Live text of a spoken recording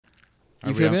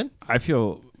You feel good? I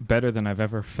feel better than I've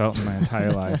ever felt in my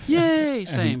entire life. Yay!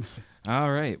 Same.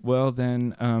 All right. Well,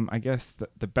 then I guess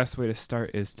the best way to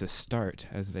start is to start,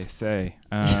 as they say.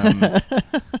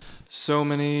 So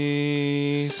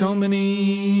many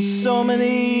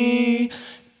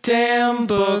damn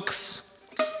books.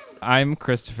 I'm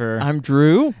Christopher. I'm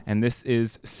Drew. And this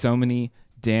is So Many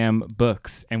Damn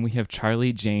Books. And we have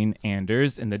Charlie Jane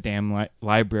Anders in the Damn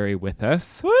Library with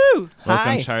us. Woo! Welcome,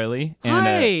 Hi. Charlie. And,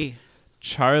 Hi.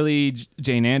 Charlie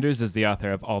Jane Anders is the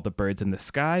author of All the Birds in the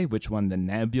Sky, which won the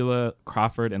Nebula,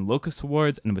 Crawford, and Locust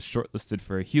Awards and was shortlisted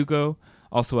for a Hugo.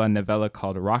 Also a novella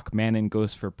called Rock Mannon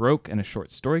Goes for Broke and a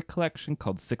short story collection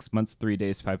called 6 Months, 3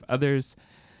 Days, 5 Others.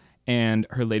 And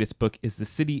her latest book is The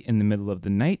City in the Middle of the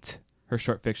Night. Her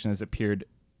short fiction has appeared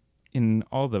in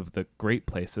all of the great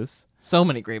places. So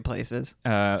many great places.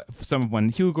 Some have won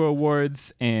Hugo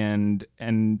Awards, and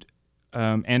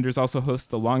Anders also hosts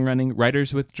the long-running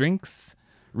Writers with Drinks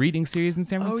reading series in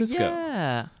San Francisco. Oh,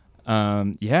 yeah.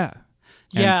 Yeah.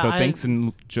 Yeah, And so thanks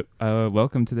and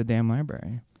welcome to the Damn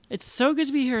Library. It's so good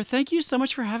to be here. Thank you so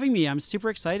much for having me. I'm super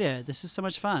excited. This is so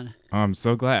much fun. Oh, I'm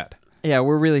so glad. Yeah,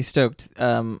 we're really stoked.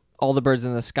 All the Birds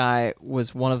in the Sky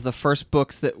was one of the first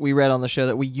books that we read on the show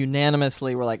that we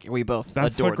unanimously were like, we both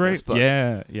That's so adored great. this book.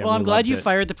 Yeah. Well, we I'm glad loved you it.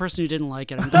 fired the person who didn't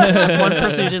like it. I'm glad that one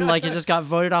person who didn't like it just got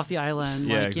voted off the island.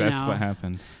 Yeah, like, you that's know, what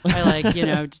happened.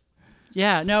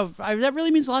 Yeah, no, that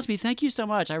really means a lot to me. Thank you so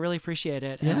much. I really appreciate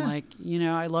it. Yeah. And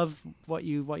I love what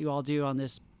you all do on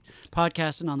this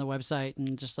podcast and on the website,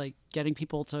 and just like getting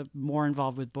people to more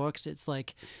involved with books. It's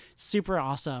like super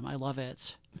awesome. I love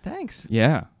it. Thanks.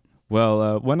 Yeah.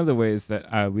 Well, one of the ways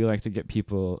that we like to get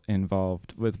people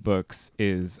involved with books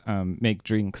is make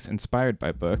drinks inspired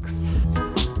by books.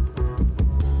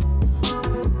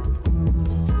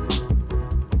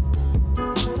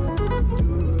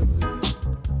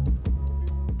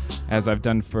 As I've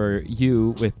done for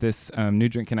you with this new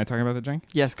drink. Can I talk about the drink?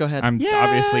 Yes, go ahead. I'm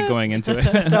obviously going into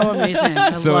it. So amazing.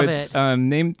 I So love it's it.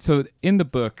 named. So in the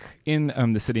book, in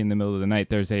the city in the middle of the night,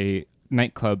 there's a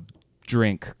nightclub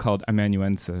drink called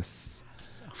amanuensis.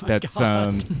 Oh my That's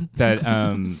God.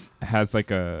 that has like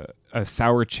a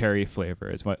sour cherry flavor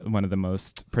is one of the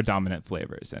most predominant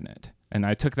flavors in it. And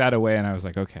I took that away and I was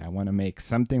like, okay, I want to make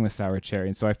something with sour cherry.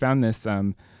 And so I found this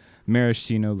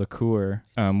maraschino liqueur,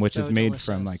 which So is made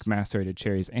from delicious. like macerated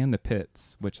cherries and the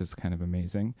pits, which is kind of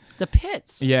amazing. The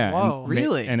pits. Yeah. Whoa.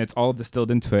 Really? And it's all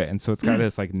distilled into it. And so it's got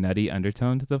this like nutty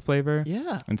undertone to the flavor.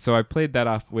 Yeah. And so I played that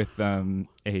off with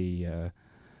a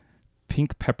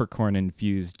pink peppercorn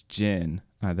infused gin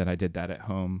that I did that at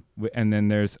home. And then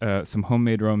there's some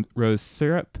homemade rose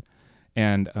syrup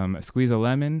and a squeeze of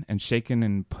lemon and shaken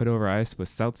and put over ice with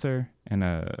seltzer and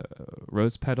a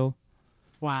rose petal.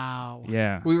 Wow.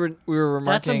 Yeah. We were That's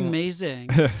remarking amazing.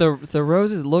 the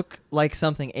roses look like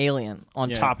something alien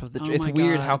on Yeah. top of the. Oh It's my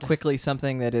weird how God. quickly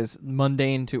something that is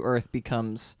mundane to Earth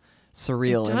becomes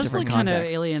surreal It in does different look kind of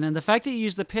contexts. alien, and the fact that you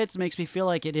use the pits makes me feel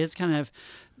like it is kind of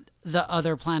the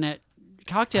other planet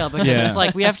cocktail, because Yeah. it's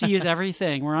like we have to use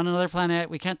everything. We're on another planet.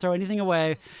 We can't throw anything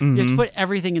away. You have to put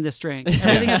everything in this drink.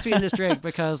 Everything has to be in this drink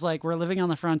because like we're living on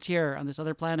the frontier on this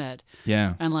other planet,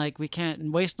 Yeah. and like we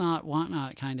can't waste not, want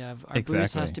not, kind of. Our booze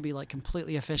has Exactly. to be like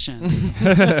completely efficient,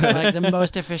 like the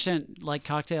most efficient like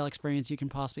cocktail experience you can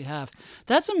possibly have.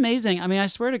 That's amazing. I mean, I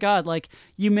swear to God, like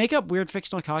you make up weird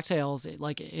fictional cocktails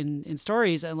like in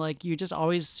stories, and like you just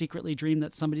always secretly dream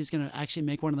that somebody's gonna actually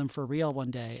make one of them for real one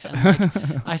day. And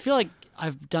like, I feel like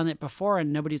I've done it before,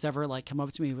 and nobody's ever like come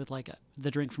up to me with like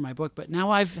the drink for my book. But now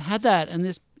I've had that, and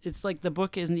it's like the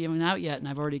book isn't even out yet, and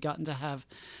I've already gotten to have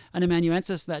an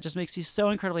amanuensis that just makes me so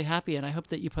incredibly happy. And I hope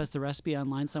that you post the recipe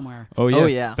online somewhere. Oh, yes. Oh,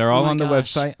 yeah. They're all Oh my on the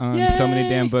gosh. website on Yay!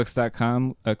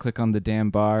 somanydamnbooks.com. Click on the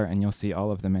damn bar and you'll see all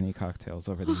of the many cocktails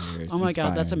over the years. Oh my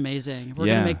God, that's inspired. amazing. We're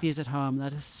Yeah. gonna make these at home.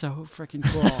 That is so freaking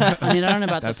cool. I mean, I don't know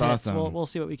about That's the pits. awesome. We'll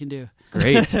see what we can do.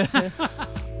 Great.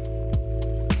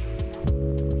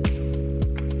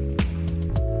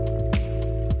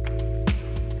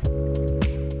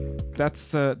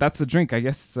 That's the drink. I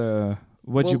guess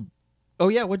what'd you Oh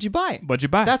yeah, what'd you buy?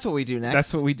 buy? That's what we do next.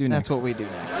 That's what we do That's next. what we do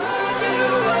next.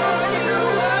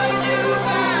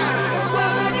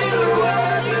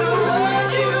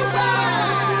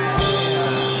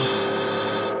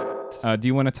 Do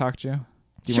you want to talk, Joe? Do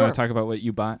you Sure. want to talk about what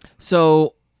you bought?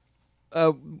 So,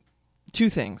 two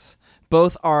things.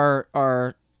 Both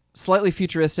are slightly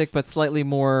futuristic, but slightly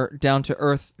more down to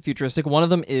earth futuristic. One of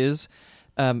them is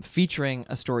featuring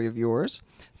a story of yours,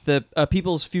 the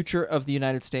People's Future of the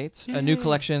United States, a new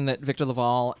collection that Victor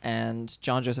Laval and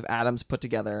John Joseph Adams put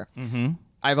together. Mm-hmm.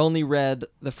 I've only read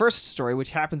the first story,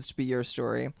 which happens to be your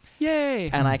story, Yay!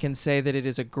 and I can say that it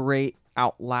is a great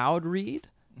out loud read.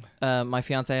 My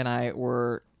fiance and I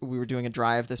were doing a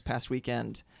drive this past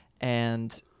weekend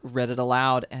and read it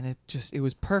aloud, and it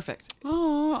was perfect.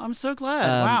 Oh, I'm so glad.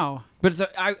 Um, Wow. But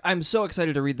I'm so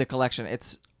excited to read the collection.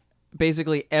 It's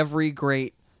basically every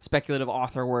great speculative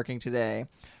author working today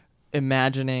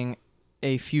imagining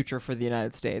a future for the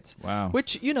United States. Wow.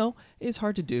 Which, is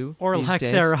hard to do. Or these lack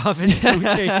days. thereof in some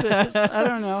cases. I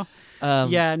don't know.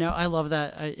 Um, Yeah, no, I love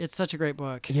that. It's such a great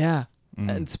book. Yeah. Mm.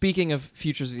 And speaking of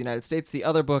futures of the United States, the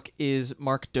other book is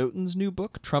Mark Doughton's new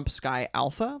book, Trump Sky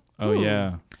Alpha. Oh Ooh.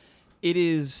 yeah. It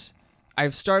is,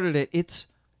 I've started it. It's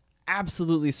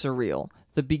absolutely surreal.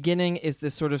 The beginning is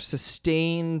this sort of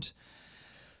sustained,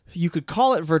 you could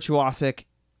call it virtuosic,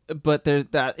 but there's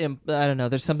that, I don't know,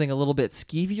 there's something a little bit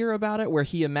skeevier about it where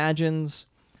he imagines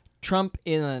Trump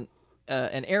in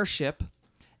an airship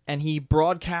and he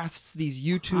broadcasts these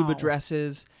YouTube Wow.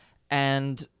 addresses,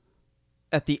 and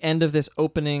at the end of this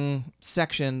opening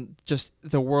section, just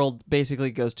the world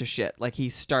basically goes to shit. Like he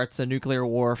starts a nuclear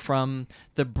war from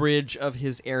the bridge of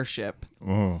his airship.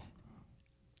 Oh,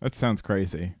 that sounds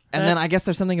crazy. And then I guess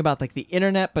there's something about like the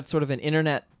internet, but sort of an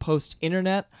internet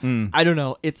post-internet. I don't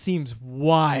know. It seems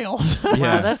wild. Wow,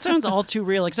 Yeah. that sounds all too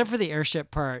real, except for the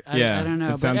airship part. I Yeah, don't know.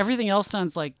 it But sounds- everything else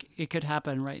sounds like it could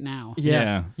happen right now.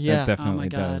 Yeah. That Oh definitely my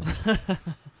God.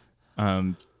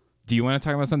 does. Do you want to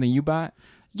talk about something you bought?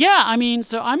 Yeah, I mean,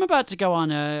 so I'm about to go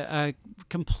on a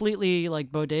completely like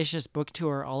bodacious book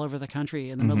tour all over the country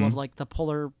in the middle of like the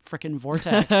polar frickin'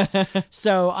 vortex.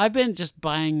 So I've been just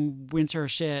buying winter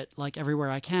shit like everywhere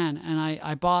I can, and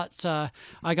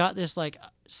I got this like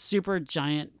super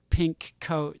giant pink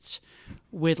coat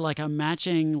with like a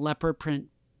matching leopard print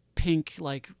pink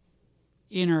like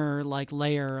inner like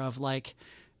layer of like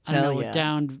I don't Hell know, yeah. a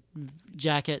down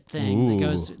jacket thing that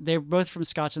goes. Ooh. They're both from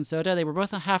Scotch and Soda. They were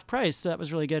both a half price, so that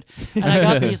was really good. And I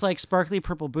got these like sparkly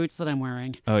purple boots that I'm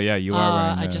wearing. Oh yeah, you are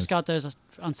wearing I those. just got those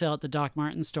on sale at the Doc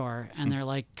Martin store, and they're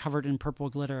like covered in purple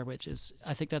glitter, which is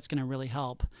I think that's going to really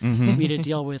help me to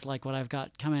deal with like what I've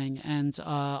got coming. And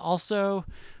also,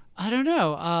 I don't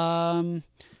know.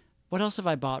 What else have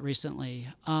I bought recently?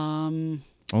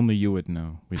 Only you would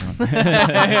know. We don't.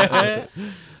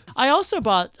 I also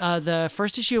bought the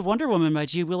first issue of Wonder Woman by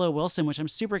G. Willow Wilson, which I'm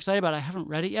super excited about. I haven't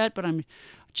read it yet, but I'm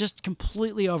just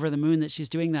completely over the moon that she's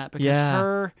doing that because Yeah.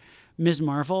 her Ms.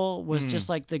 Marvel was just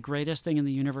like the greatest thing in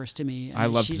the universe to me. And I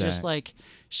loved she just that. like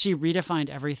she redefined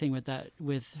everything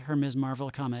with her Ms. Marvel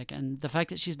comic, and the fact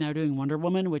that she's now doing Wonder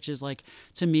Woman, which is like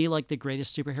to me like the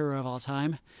greatest superhero of all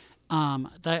time.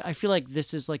 I feel like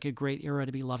this is like a great era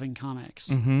to be loving comics.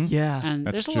 Yeah. And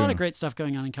That's there's a lot true. of great stuff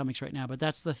going on in comics right now, but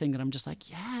that's the thing that I'm just like,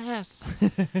 yes.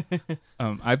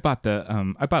 I bought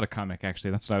a comic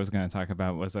actually. That's what I was going to talk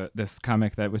about. Was this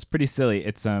comic that was pretty silly.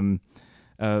 It's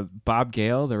Bob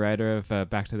Gale, the writer of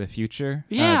Back to the Future,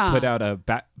 Yeah. put out a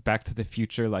Back to the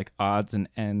Future like odds and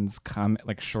ends comic,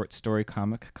 like short story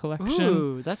comic collection.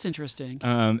 Ooh, that's interesting.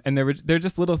 And they're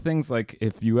just little things like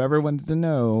if you ever wanted to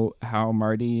know how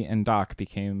Marty and Doc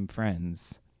became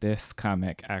friends, this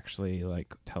comic actually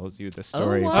like tells you the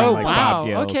story wow. from Oh, like wow. Bob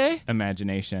Gale's Okay.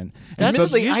 imagination. That's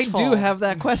Admittedly, I useful. do have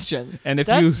that question. And if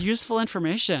That's you useful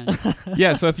information.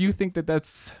 yeah, so if you think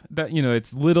that's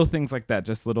it's little things like that,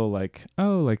 just little like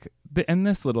and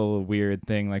this little weird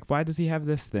thing, like why does he have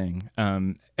this thing?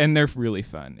 And they're really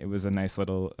fun. It was a nice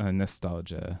little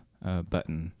nostalgia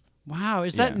button. Wow,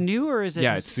 is that Yeah. new or is it?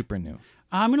 Yeah, it's super new.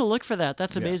 I'm gonna look for that.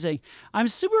 That's Yeah. amazing. I'm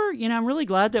super. I'm really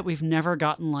glad that we've never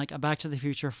gotten like a Back to the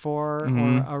Future 4 or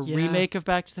a Yeah. remake of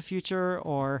Back to the Future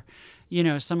or,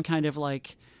 some kind of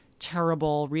like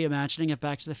terrible reimagining of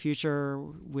Back to the Future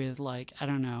with like I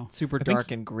don't know. Super think-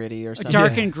 dark and gritty or A something.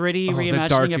 dark and gritty Oh, the reimagining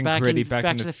dark of and Back, gritty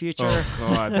Back to the Future. Oh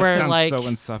god, that where, sounds like, so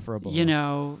insufferable.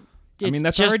 It's mean,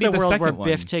 that's just already the the world where second one.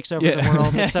 Biff takes over Yeah. the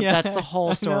world, except Yeah. that's the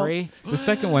whole story. The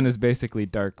second one is basically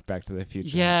dark Back to the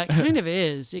Future. Yeah, it kind of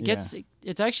is. It Yeah. gets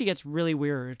it actually gets really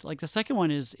weird. Like the second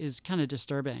one is kind of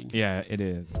disturbing. Yeah, it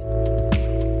is.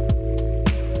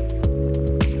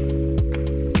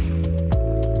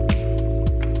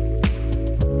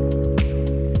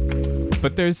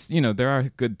 But there's, there are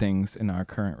good things in our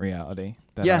current reality.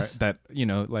 That Yes. Are, that,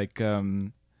 like,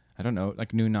 I don't know,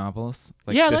 like new novels.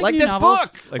 Like yeah, this, Like new this novels,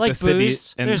 book! Like like the city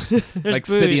booze. and- There's like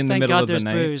booze. City in the Thank Middle God of the there's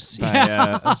Night booze. by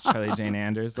Yeah. Charlie Jane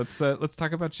Anders. Let's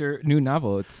talk about your new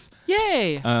novel. It's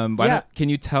Yay. can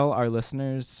you tell our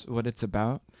listeners what it's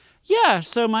about? Yeah,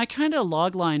 so my kind of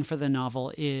log line for the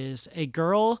novel is a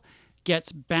girl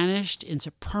gets banished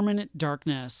into permanent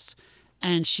darkness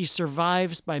and she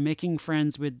survives by making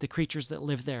friends with the creatures that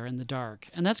live there in the dark.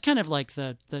 And that's kind of like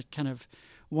the kind of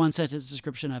one sentence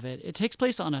description of it. It takes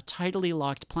place on a tidally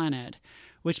locked planet,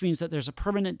 which means that there's a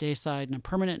permanent day side and a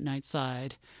permanent night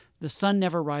side. The sun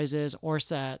never rises or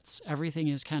sets. Everything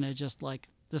is kind of just like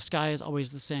the sky is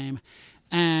always the same.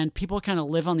 And people kind of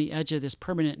live on the edge of this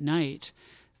permanent night.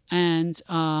 And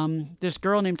this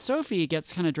girl named Sophie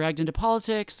gets kind of dragged into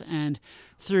politics, and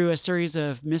through a series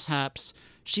of mishaps,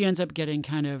 she ends up getting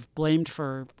kind of blamed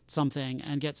for something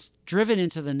and gets driven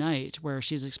into the night where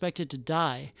she's expected to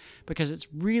die because it's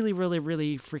really, really,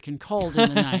 really freaking cold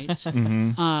in the night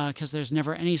because there's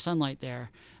never any sunlight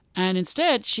there. And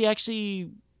instead, she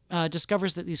actually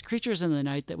discovers that these creatures in the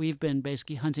night that we've been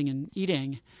basically hunting and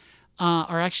eating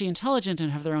are actually intelligent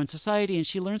and have their own society, and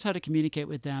she learns how to communicate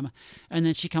with them. And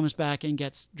then she comes back and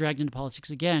gets dragged into politics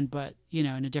again, but, in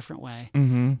a different way.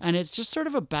 Mm-hmm. And it's just sort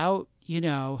of about,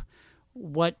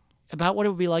 what it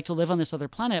would be like to live on this other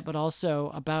planet, but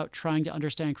also about trying to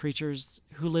understand creatures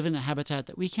who live in a habitat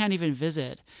that we can't even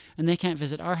visit, and they can't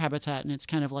visit our habitat. And it's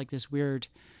kind of like this weird,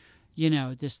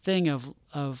 this thing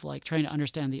of like trying to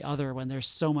understand the other when there's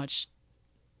so much,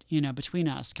 between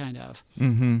us, kind of.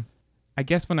 Mm-hmm. I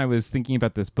guess when I was thinking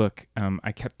about this book,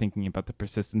 I kept thinking about the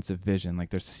persistence of vision. Like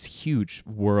there's this huge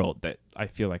world that I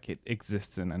feel like it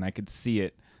exists in, and I could see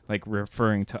it like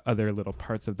referring to other little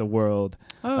parts of the world.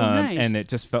 Oh, nice. And it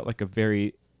just felt like a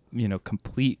very,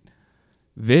 complete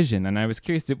vision. And I was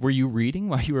curious, were you reading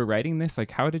while you were writing this?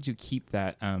 Like, how did you keep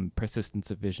that persistence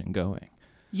of vision going?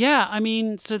 Yeah, I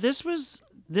mean, so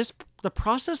the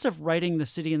process of writing The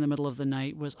City in the Middle of the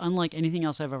Night was unlike anything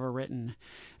else I've ever written.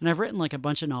 And I've written like a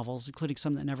bunch of novels, including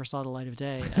some that never saw the light of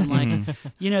day. And like,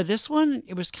 this one,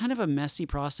 it was kind of a messy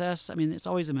process. I mean, it's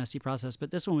always a messy process,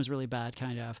 but this one was really bad,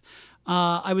 kind of.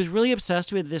 I was really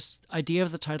obsessed with this idea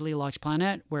of the tidally locked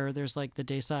planet where there's like the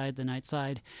day side, the night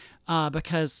side,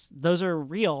 because those are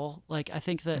real. Like, I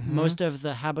think that most of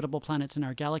the habitable planets in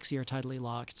our galaxy are tidally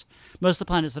locked. Most of the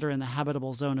planets that are in the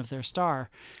habitable zone of their star.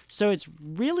 So it's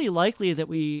really likely that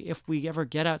if we ever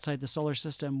get outside the solar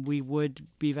system, we would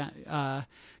be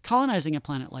colonizing a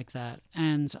planet like that.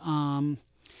 And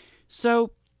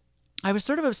so I was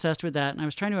sort of obsessed with that, and I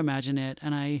was trying to imagine it,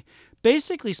 and I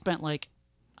basically spent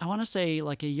I want to say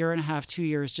like a year and a half, 2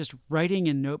 years just writing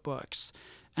in notebooks.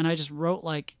 And I just wrote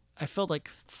I filled like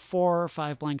 4 or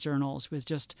 5 blank journals with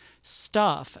just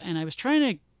stuff. And I was trying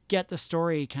to get the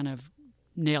story kind of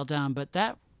nailed down, but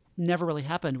that never really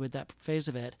happened with that phase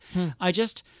of it. I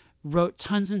just wrote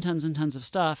tons and tons and tons of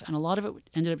stuff, and a lot of it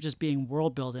ended up just being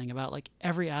world building about like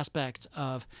every aspect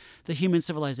of the human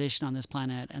civilization on this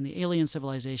planet and the alien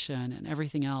civilization and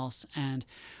everything else, and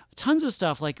tons of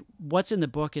stuff. Like what's in the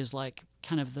book is like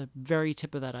kind of the very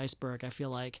tip of that iceberg, I feel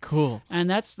like. Cool. And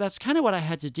that's kind of what I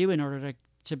had to do in order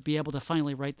to be able to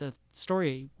finally write the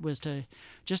story, was to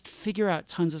just figure out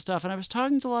tons of stuff. And I was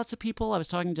talking to lots of people. I was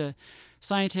talking to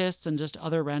scientists and just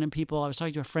other random people. I was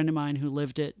talking to a friend of mine who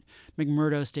lived at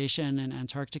McMurdo Station in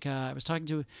Antarctica. I was talking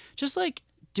to just like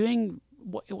doing,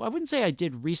 I wouldn't say I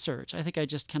did research. I think I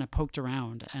just kind of poked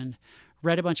around and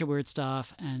read a bunch of weird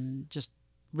stuff and just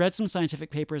read some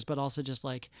scientific papers, but also just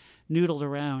like noodled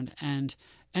around and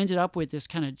ended up with this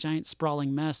kind of giant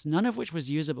sprawling mess, none of which was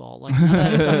usable. Like none of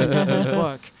that stuff ended up in the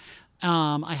book.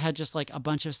 I had just like a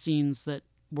bunch of scenes that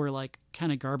were like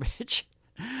kind of garbage.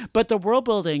 But the world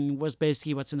building was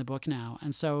basically what's in the book now.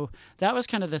 And so that was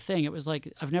kind of the thing. It was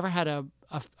like, I've never had a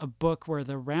book where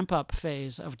the ramp up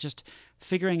phase of just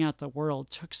figuring out the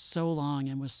world took so long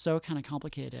and was so kind of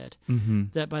complicated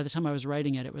that by the time I was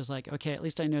writing it, it was like, okay, at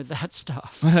least I know that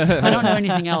stuff. I don't know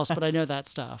anything else, but I know that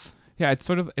stuff. Yeah,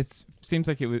 it seems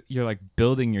like you're like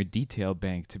building your detail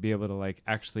bank to be able to like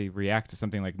actually react to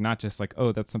something, like not just like,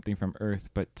 oh, that's something from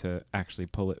Earth, but to actually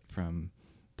pull it from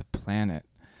the planet.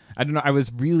 I don't know. I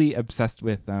was really obsessed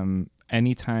with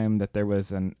any time that there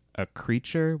was a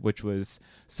creature, which was,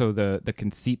 so the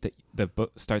conceit that the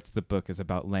book starts the book is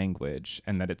about language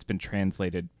and that it's been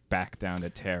translated back down to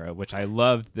Terra, which I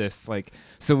loved this. Like,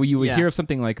 so you would hear of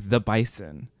something like the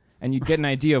bison and you'd get an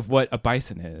idea of what a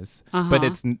bison is, but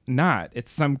it's not.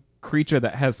 It's some creature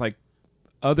that has like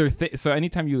other things. So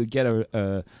anytime you would get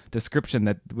a description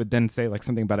that would then say like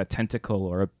something about a tentacle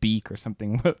or a beak or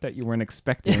something that you weren't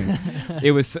expecting,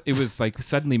 it was like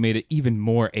suddenly made it even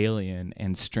more alien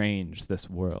and strange, this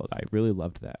world. I really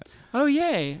loved that. Oh,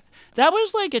 yay. That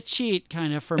was like a cheat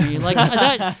kind of for me. Like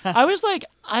that, I was like,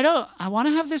 I want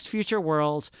to have this future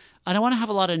world. I don't want to have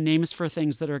a lot of names for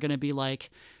things that are going to be like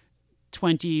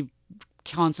 20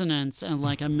 consonants and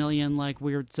like a million like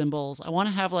weird symbols. I want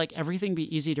to have like everything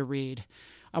be easy to read.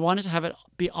 I wanted to have it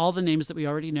be all the names that we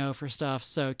already know for stuff.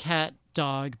 So cat,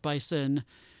 dog, bison,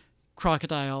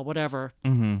 crocodile, whatever,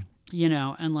 and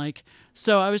like,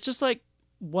 so I was just like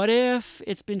what if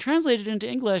it's been translated into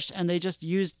English and they just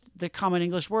used the common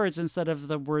English words instead of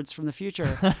the words from the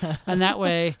future? And that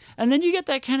way, and then you get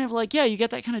that kind of like, you get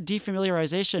that kind of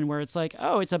defamiliarization where it's like,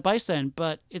 oh, it's a bison,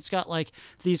 but it's got like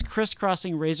these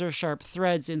crisscrossing razor sharp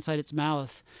threads inside its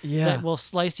mouth that will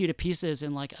slice you to pieces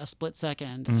in like a split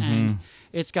second. And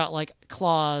it's got like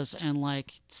claws and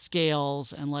like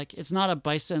scales and like, it's not a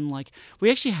bison. Like we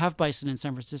actually have bison in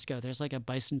San Francisco. There's like a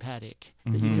bison paddock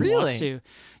that you can walk to.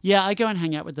 Yeah, I go and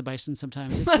hang out with the bison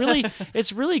sometimes.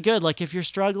 It's really good. Like if you're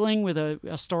struggling with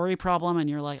a story problem and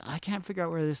you're like, I can't figure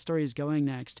out where this story is going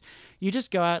next, you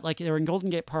just go out, like they're in Golden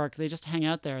Gate Park. They just hang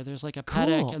out there. There's like a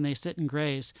paddock and they sit and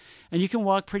graze, and you can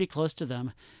walk pretty close to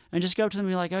them and just go up to them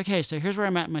and be like, okay, so here's where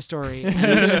I'm at in my story. And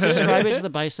you just describe it to the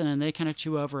bison and they kind of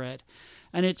chew over it.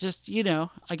 And it just,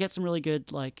 I get some really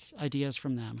good like ideas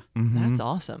from them. That's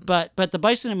awesome. But the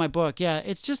bison in my book,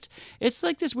 it's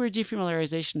like this weird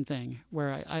defamiliarization thing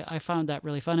where I found that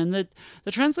really fun. And the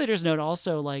translator's note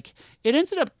also, like, it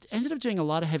ended up doing a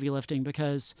lot of heavy lifting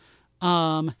because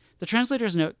the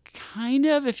translator's note kind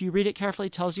of, if you read it carefully,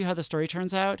 tells you how the story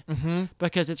turns out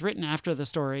because it's written after the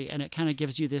story and it kind of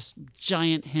gives you this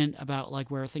giant hint about like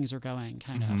where things are going,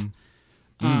 kind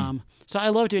of. So I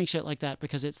love doing shit like that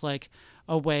because it's like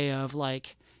a way of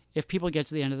like, if people get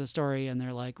to the end of the story and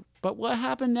they're like, but what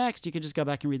happened next? You could just go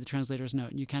back and read the translator's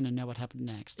note and you kind of know what happened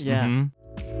next. Yeah.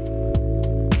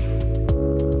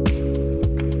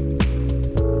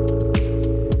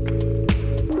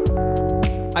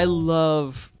 I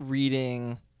love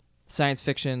reading science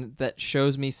fiction that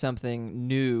shows me something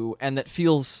new and that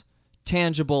feels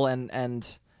tangible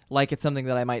and like it's something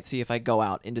that I might see if I go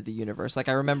out into the universe. Like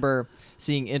I remember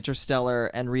seeing Interstellar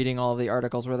and reading all of the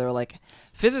articles where they were like,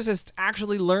 physicists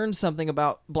actually learned something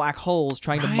about black holes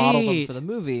trying to model them for the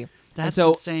movie. That's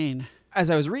so, insane. As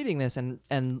I was reading this and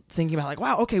thinking about like,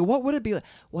 wow, okay, what would it be like?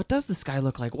 What does the sky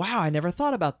look like? Wow, I never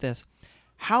thought about this.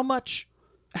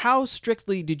 How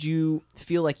strictly did you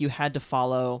feel like you had to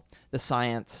follow the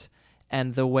science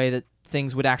and the way that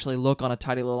things would actually look on a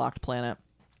tidally locked planet?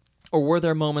 Or were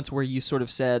there moments where you sort of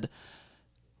said,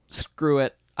 screw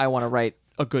it, I want to write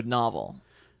a good novel?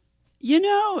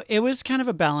 It was kind of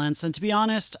a balance. And to be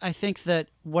honest, I think that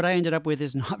what I ended up with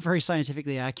is not very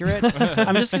scientifically accurate.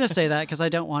 I'm just going to say that because I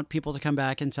don't want people to come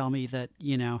back and tell me that,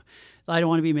 I don't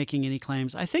want to be making any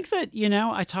claims. I think that,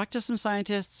 I talked to some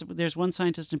scientists. There's one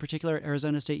scientist in particular at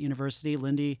Arizona State University,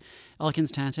 Lindy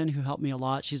Elkins-Tanton, who helped me a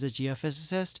lot. She's a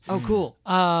geophysicist. Oh, cool.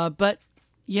 But,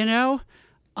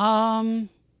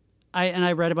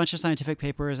 I read a bunch of scientific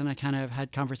papers and I kind of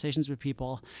had conversations with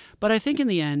people. But I think in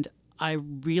the end, I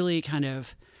really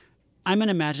I'm an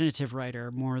imaginative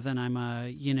writer more than I'm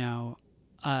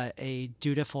a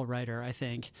dutiful writer, I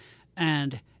think.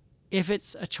 And if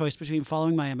it's a choice between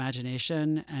following my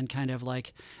imagination and kind of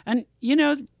like, and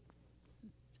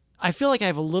I feel like I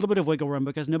have a little bit of wiggle room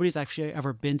because nobody's actually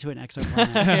ever been to an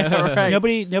exoplanet.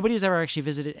 Right. Nobody's ever actually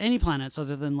visited any planets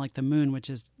other than like the moon,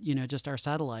 which is, just our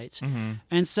satellite.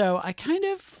 And so I kind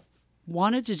of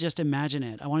wanted to just imagine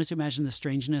it. I wanted to imagine the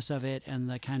strangeness of it and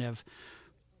the kind of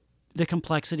the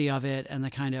complexity of it and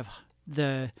the kind of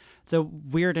the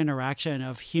weird interaction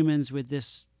of humans with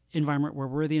this environment where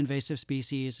we're the invasive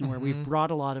species and where we've brought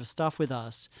a lot of stuff with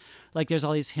us. Like there's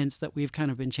all these hints that we've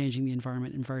kind of been changing the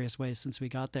environment in various ways since we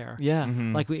got there. Yeah.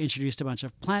 Like we introduced a bunch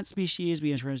of plant species,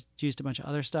 we introduced a bunch of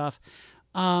other stuff.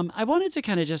 I wanted to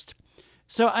kind of just,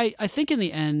 so I think in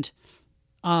the end,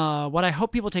 what I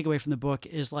hope people take away from the book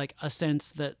is like a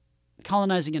sense that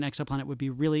colonizing an exoplanet would be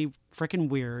really freaking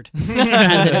weird. And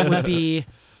that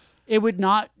it would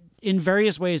not, in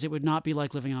various ways, it would not be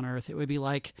like living on Earth. It would be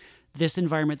like this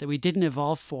environment that we didn't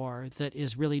evolve for, that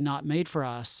is really not made for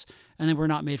us, and then we're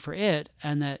not made for it,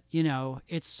 and that,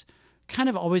 it's kind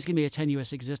of always going to be a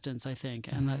tenuous existence, I think,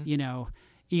 and that,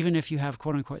 even if you have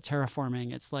quote unquote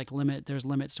terraforming, it's like there's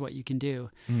limits to what you can do.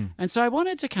 And so I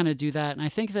wanted to kind of do that, and I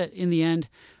think that in the end,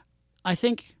 I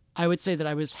would say that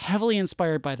I was heavily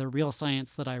inspired by the real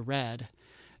science that I read.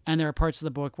 And there are parts of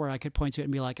the book where I could point to it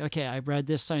and be like, okay, I read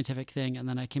this scientific thing and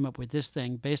then I came up with this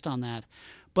thing based on that.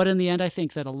 But in the end, I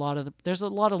think that there's a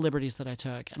lot of liberties that I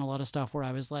took and a lot of stuff where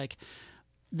I was like,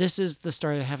 this is the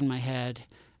story I have in my head.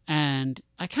 And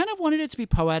I kind of wanted it to be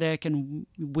poetic and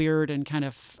weird and kind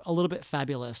of a little bit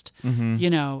fabulous.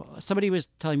 Somebody was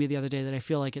telling me the other day that I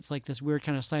feel like it's like this weird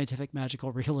kind of scientific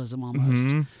magical realism almost.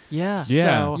 Yeah. Yeah.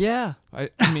 So, Yeah. I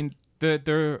mean,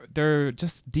 there are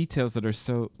just details that are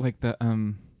so like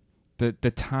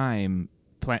the time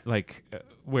plan, like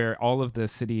where all of the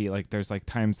city, like there's like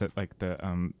times that like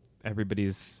the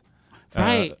everybody's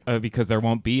right, because there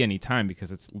won't be any time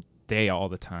because it's day all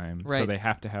the time, so Right. they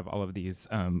have to have all of these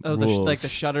Oh, rules. like the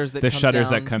shutters that the come shutters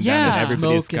down. that come Yeah. down, and The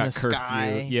everybody's smoke in got the curfew.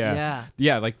 sky. Yeah,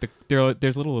 Yeah. like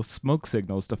there's little smoke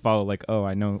signals to follow. Like, oh,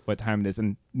 I know what time it is,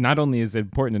 and not only is it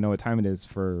important to know what time it is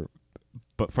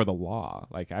but for the law.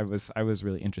 Like, I was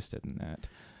really interested in that.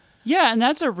 Yeah, and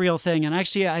that's a real thing. And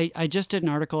actually, I just did an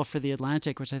article for The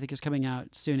Atlantic, which I think is coming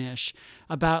out soonish,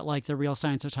 about like the real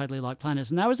science of tidally locked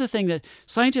planets. And that was the thing that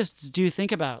scientists do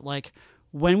think about. Like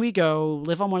when we go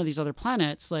live on one of these other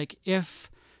planets, like if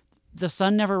the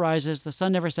sun never rises, the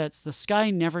sun never sets, the sky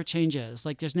never changes.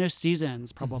 Like there's no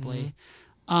seasons probably.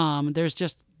 There's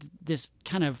just this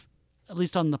kind of, at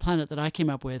least on the planet that I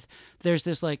came up with, there's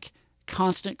this like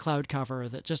constant cloud cover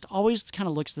that just always kind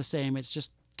of looks the same. It's just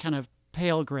kind of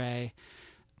pale gray,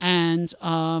 and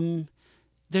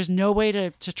there's no way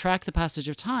to track the passage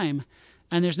of time,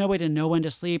 and there's no way to know when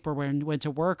to sleep or when to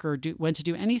work or when to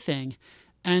do anything.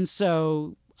 And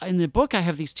so in the book I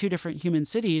have these two different human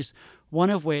cities, one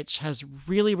of which has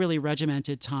really, really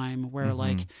regimented time where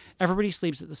like everybody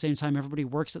sleeps at the same time, everybody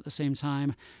works at the same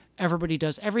time, everybody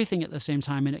does everything at the same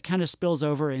time, and it kind of spills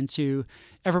over into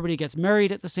everybody gets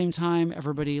married at the same time,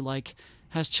 everybody like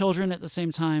has children at the same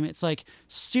time. It's like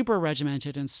super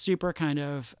regimented and super kind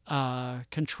of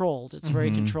controlled. It's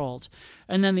very controlled.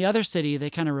 And then the other city, they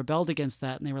kind of rebelled against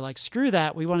that, and they were like, screw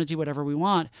that, we want to do whatever we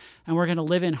want, and we're going to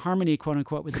live in harmony, quote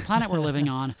unquote, with the planet we're living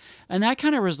on. And that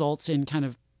kind of results in kind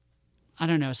of, I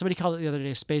don't know, somebody called it the other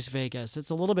day Space Vegas.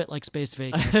 It's a little bit like Space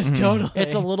Vegas. Totally.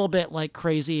 It's a little bit like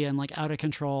crazy and like out of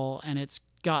control, and it's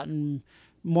gotten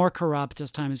more corrupt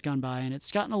as time has gone by, and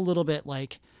it's gotten a little bit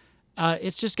like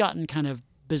it's just gotten kind of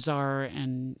bizarre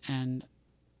and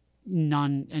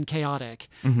chaotic.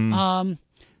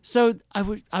 So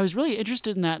I was really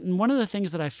interested in that, and one of the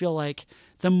things that I feel like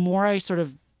the more I sort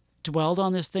of dwelled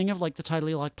on this thing of like the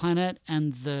tidally locked planet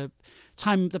and the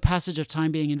passage of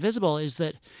time being invisible is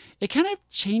that it kind of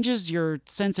changes your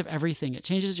sense of everything. It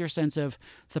changes your sense of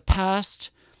the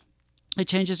past. It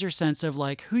changes your sense of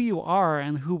like who you are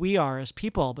and who we are as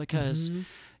people, because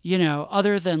you know,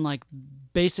 other than like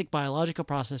basic biological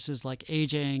processes like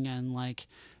aging and like,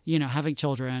 you know, having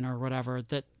children or whatever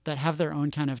that have their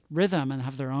own kind of rhythm and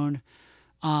have their own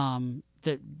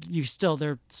there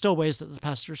are still ways that the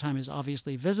passage of time is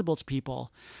obviously visible to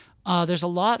people. There's a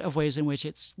lot of ways in which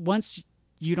it's, once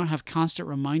you don't have constant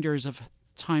reminders of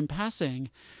time passing,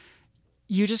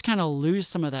 you just kind of lose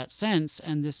some of that sense,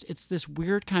 and it's this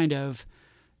weird kind of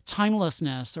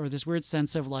timelessness, or this weird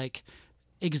sense of like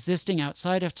existing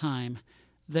outside of time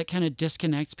that kind of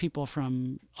disconnects people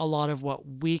from a lot of what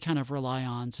we kind of rely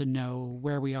on to know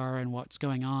where we are and what's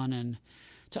going on, and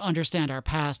to understand our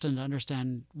past and to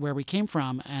understand where we came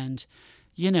from. And,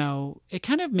 you know, it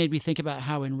kind of made me think about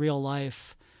how in real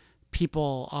life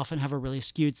people often have a really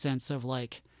skewed sense of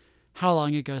like how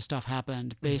long ago stuff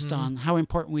happened based on how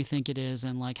important we think it is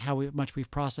and like how much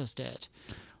we've processed it.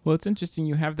 Well, it's interesting.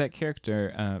 You have that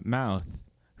character, Mouth,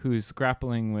 who's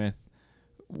grappling with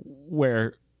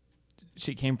where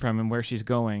she came from and where she's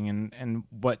going, and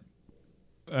what,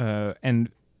 and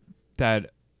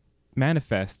that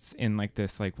manifests in like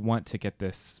this like want to get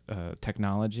this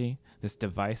technology, this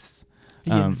device,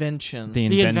 The invention. the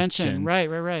The invention, invention.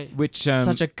 Right. which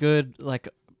Such a good, like,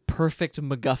 perfect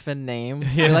MacGuffin name.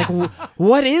 You're like,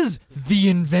 what is the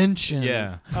invention?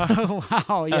 yeah. Oh,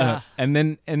 wow. Yeah.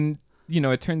 And you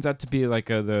know, it turns out to be like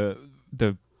the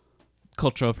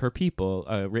culture of her people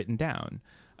written down,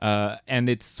 and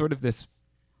it's sort of this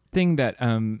thing that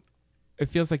it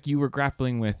feels like you were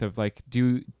grappling with, of like,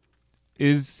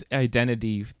 is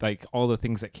identity like all the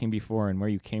things that came before and where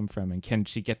you came from, and can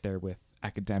she get there with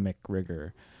academic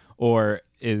rigor, or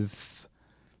is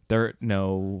there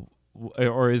no,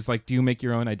 or is like, do you make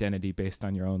your own identity based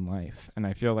on your own life? And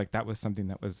I feel like that was something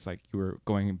that was like you were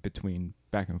going between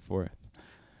back and forth.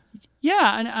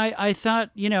 Yeah, and I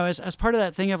thought, you know, as part of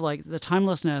that thing of like the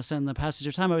timelessness and the passage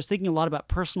of time, I was thinking a lot about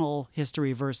personal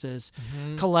history versus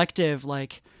collective,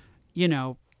 like, you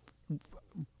know,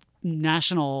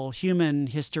 national human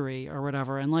history or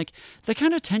whatever, and like the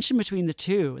kind of tension between the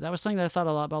two. That was something that I thought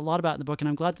a lot about in the book, and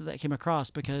I'm glad that came across,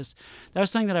 because that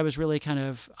was something that I was really kind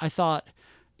of, I thought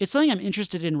it's something I'm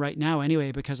interested in right now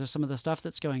anyway, because of some of the stuff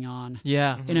that's going on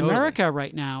Yeah. in America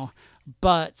right now.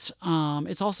 But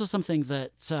it's also something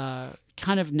that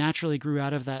kind of naturally grew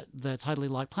out of the tidally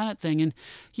locked planet thing. And,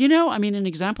 you know, I mean, an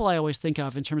example I always think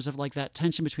of in terms of like that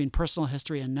tension between personal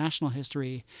history and national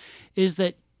history is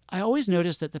that I always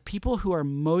notice that the people who are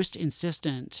most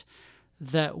insistent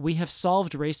that we have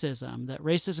solved racism, that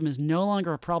racism is no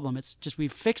longer a problem. It's just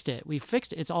we've fixed it. We've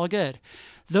fixed it. It's all good.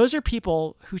 Those are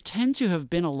people who tend to have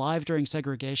been alive during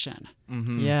segregation.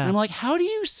 Yeah. And I'm like, how do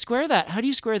you square that? How do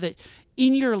you square that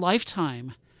in your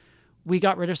lifetime we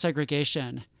got rid of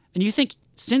segregation? And you think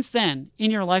since then, in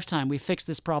your lifetime, we fixed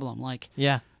this problem? Like,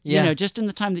 Yeah. you know, just in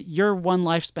the time that your one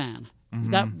lifespan.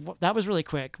 That was really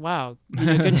quick. Wow.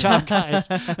 Good job, guys.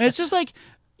 And it's just like,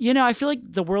 I feel like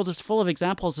the world is full of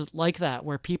examples like that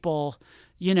where people,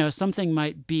 something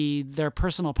might be their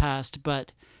personal past,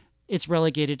 but it's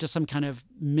relegated to some kind of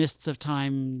mists of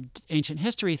time, ancient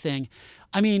history thing.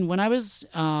 I mean, when I was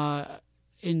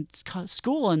in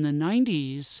school in the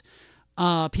 90s,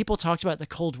 people talked about the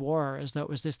Cold War as though it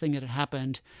was this thing that had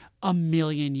happened a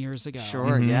million years ago.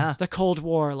 Sure. Yeah. The Cold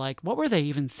War, like, what were they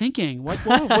even thinking? What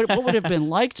would have been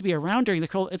like to be around during the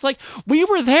Cold? It's like we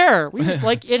were there.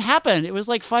 Like it happened. It was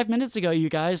like 5 minutes ago, you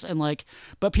guys, and like,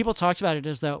 but people talked about it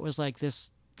as though it was like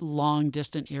this long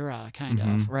distant era, kind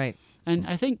of. Right. And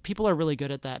I think people are really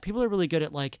good at that. People are really good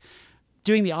at like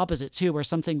doing the opposite too, where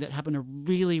something that happened a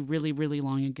really, really, really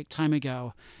long time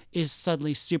ago is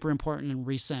suddenly super important and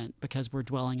recent because we're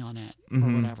dwelling on it or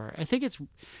whatever. I think it's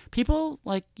people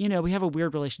like, we have a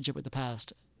weird relationship with the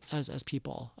past as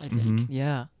people, I think.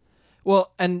 Yeah.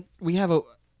 Well, and we have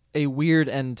a weird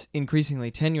and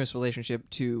increasingly tenuous relationship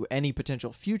to any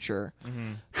potential future.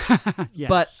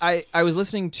 Yes. But I was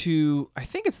listening to, I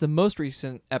think it's the most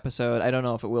recent episode, I don't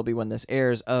know if it will be when this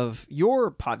airs, of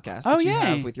your podcast that you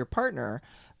have yay. with your partner.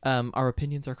 Our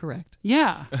opinions are correct.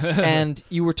 Yeah. And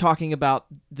you were talking about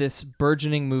this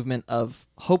burgeoning movement of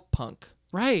hope punk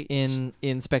Right.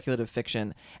 in speculative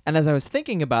fiction. And as I was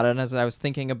thinking about it, and as I was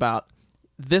thinking about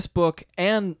this book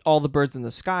and All the Birds in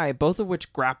the Sky, both of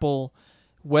which grapple,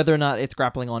 whether or not it's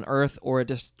grappling on Earth or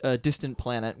a distant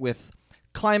planet, with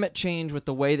climate change, with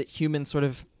the way that humans sort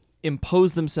of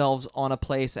impose themselves on a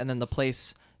place and then the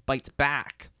place bites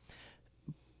back.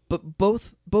 But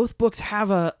both books have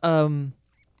a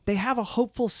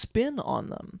hopeful spin on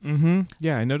them.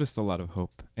 Yeah, I noticed a lot of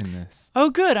hope in this. Oh,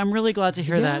 good. I'm really glad to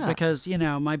hear that Yeah. because,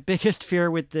 my biggest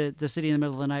fear with the City in the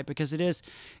Middle of the Night, because it's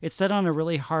set on a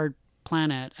really hard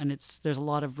planet and there's a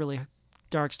lot of really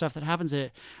dark stuff that happens in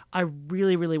it. I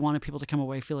really, really wanted people to come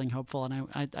away feeling hopeful. And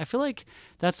I feel like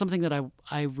that's something that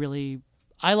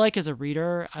I like as a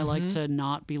reader. I like to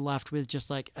not be left with just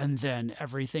like, and then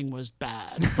everything was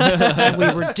bad and we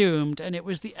were doomed and it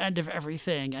was the end of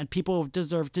everything and people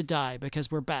deserve to die because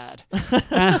we're bad.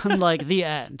 And like the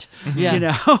end,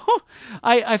 Yeah.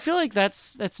 I feel like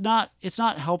it's not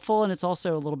helpful and it's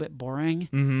also a little bit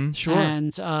boring. Sure.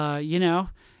 And,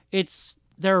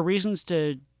 there are reasons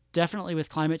to definitely with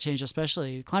climate change,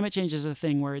 especially climate change is a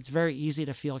thing where it's very easy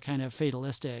to feel kind of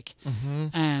fatalistic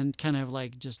and kind of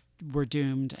like just we're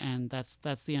doomed and that's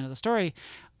the end of the story.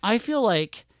 I feel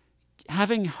like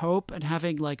having hope and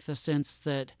having like the sense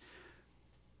that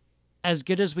as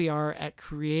good as we are at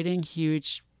creating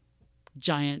huge,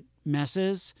 giant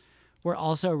messes, we're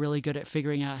also really good at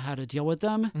figuring out how to deal with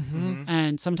them.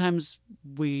 And sometimes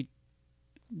we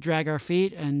drag our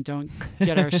feet and don't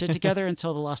get our shit together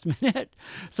until the last minute.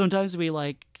 Sometimes we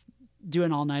like do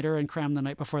an all-nighter and cram the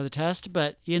night before the test,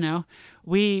 but we're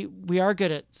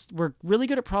really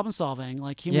good at problem solving.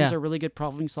 Like humans are really good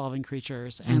problem solving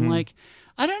creatures. And like,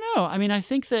 I don't know. I mean, I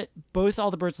think that both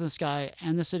All the Birds in the Sky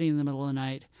and The City in the Middle of the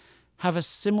Night have a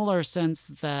similar sense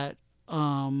that,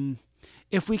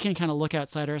 if we can kind of look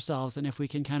outside ourselves and if we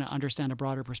can kind of understand a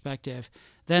broader perspective,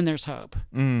 then there's hope.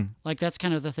 Like that's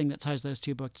kind of the thing that ties those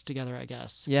two books together, I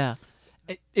guess. Yeah.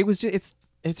 It was just,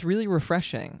 it's really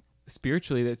refreshing.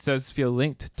 Spiritually, it does feel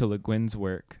linked to Le Guin's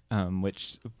work,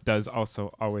 which does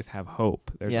also always have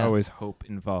hope. There's Yeah. always hope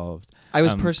involved. I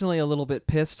was personally a little bit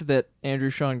pissed that Andrew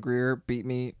Sean Greer beat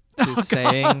me to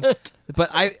saying, but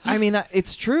I mean,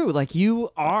 it's true. Like you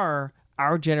are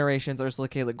our generation's Ursula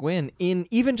K. Le Guin in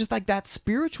even just like that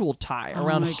spiritual tie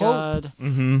around hope God.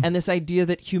 and this idea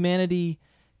that humanity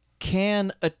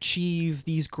can achieve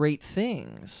these great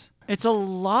things. It's a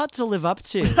lot to live up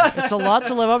to.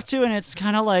 And it's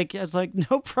kind of like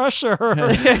no pressure.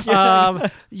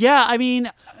 I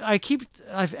mean,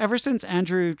 I've ever since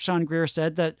Andrew Sean Greer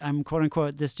said that I'm quote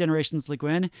unquote this generation's Le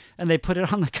Guin, and they put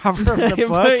it on the cover of the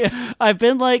book. I've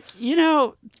been like,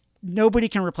 nobody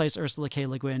can replace Ursula K.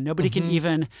 Le Guin. Nobody can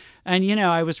even. And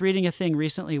I was reading a thing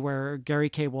recently where Gary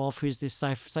K. Wolfe, who's this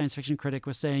science fiction critic,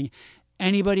 was saying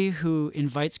anybody who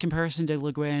invites comparison to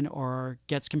Le Guin or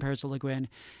gets compared to Le Guin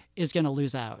is going to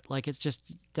lose out. Like it's just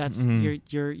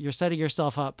you're setting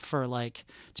yourself up for like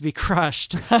to be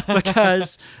crushed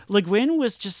because Le Guin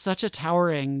was just such a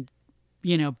towering,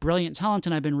 brilliant talent.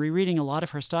 And I've been rereading a lot of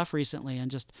her stuff recently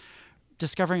and just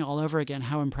discovering all over again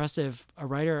how impressive a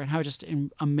writer and how just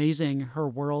amazing her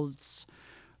worlds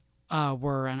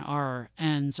were and are,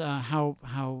 and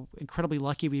how incredibly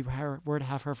lucky we were to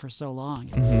have her for so long.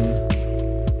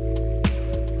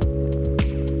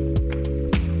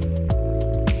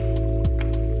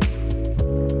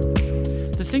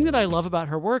 The thing that I love about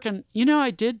her work, and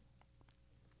I did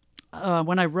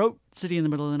when I wrote City in the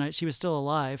Middle of the Night, she was still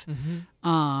alive,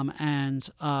 and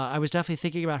I was definitely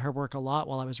thinking about her work a lot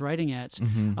while I was writing it,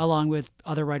 along with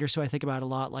other writers who I think about a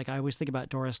lot. Like I always think about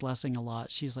Doris Lessing a lot.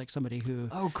 She's like somebody who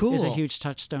is a huge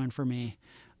touchstone for me.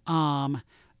 And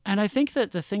I think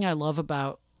that the thing I love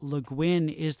about Le Guin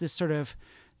is this sort of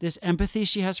this empathy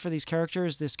she has for these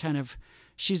characters. This kind of,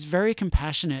 she's very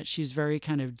compassionate. She's very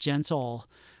kind of gentle,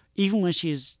 even when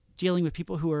she's dealing with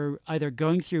people who are either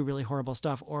going through really horrible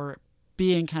stuff or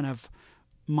being kind of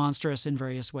monstrous in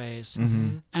various ways.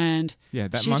 And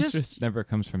that monstrous never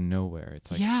comes from nowhere.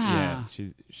 It's like,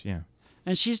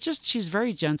 and she's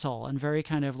very gentle and very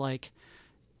kind of like,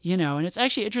 and it's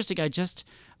actually interesting.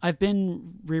 I've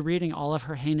been rereading all of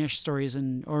her Hainish stories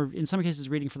or in some cases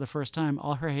reading for the first time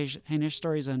all her Hainish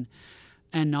stories and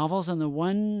novels. And the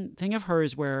one thing of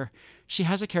hers where she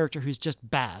has a character who's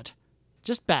just bad,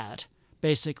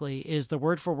 basically, is the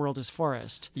word for world is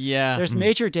forest. Yeah. There's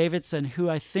Major Davidson, who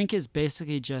I think is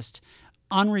basically just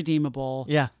unredeemable.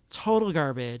 Yeah. Total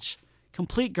garbage,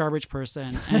 complete garbage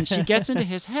person. And she gets into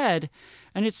his head,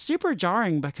 and it's super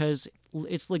jarring because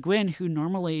it's Le Guin who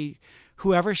normally,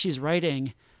 whoever she's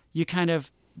writing, you kind of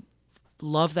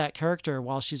love that character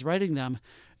while she's writing them.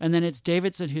 And then it's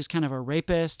Davidson who's kind of a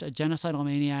rapist, a genocidal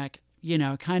maniac,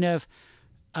 kind of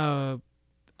an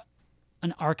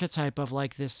archetype of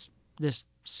like this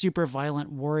super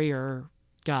violent warrior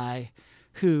guy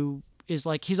who is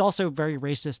like, he's also very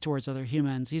racist towards other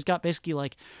humans. He's got basically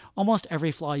like almost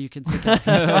every flaw you can think of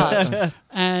he's got.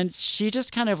 And she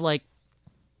just kind of like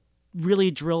really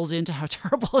drills into how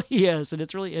terrible he is. And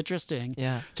it's really interesting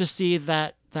to see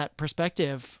that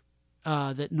perspective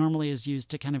that normally is used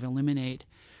to kind of eliminate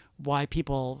why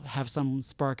people have some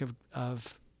spark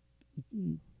of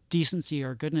decency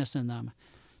or goodness in them.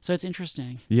 So it's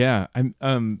interesting. Yeah,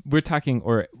 we're talking,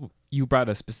 or you brought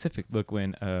a specific Le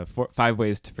Guin, 5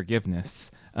 Ways to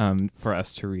Forgiveness, for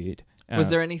us to read.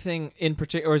 Was there anything in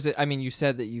particular, or is it? I mean, you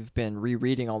said that you've been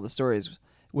rereading all the stories.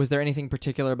 Was there anything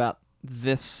particular about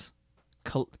this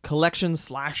collection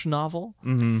 / novel?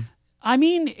 I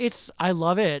mean, I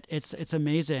love it. It's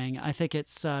amazing. I think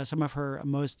it's some of her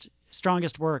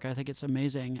strongest work. I think it's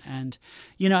amazing, and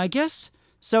I guess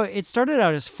so. It started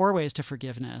out as 4 Ways to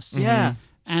Forgiveness. Yeah.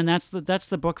 And that's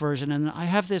the book version, and I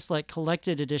have this like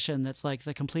collected edition that's like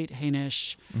the complete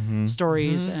Hainish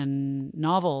stories and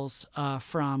novels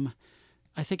from,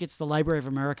 I think it's the Library of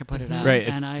America put it out. Right,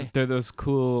 and they're those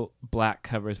cool black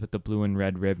covers with the blue and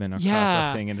red ribbon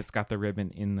across the thing, and it's got the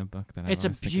ribbon in the book that it's a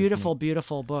beautiful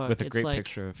book with a it's great like,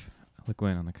 picture of Le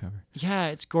Guin on the cover. Yeah,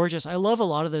 it's gorgeous. I love a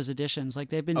lot of those editions. Like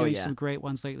they've been doing some great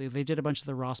ones lately. They did a bunch of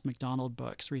the Ross MacDonald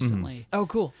books recently. Oh,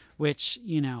 cool. Which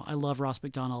I love Ross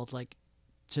MacDonald like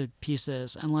to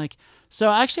pieces. And like, so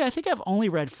actually I think I've only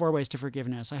read 4 Ways to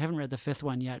Forgiveness. I haven't read the 5th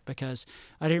one yet because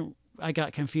I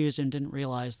got confused and didn't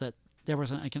realize that there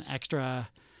was like an extra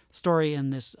story in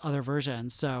this other version.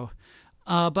 So,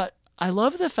 but I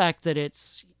love the fact that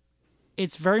it's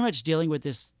very much dealing with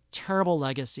this terrible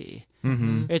legacy.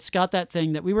 It's got that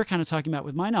thing that we were kind of talking about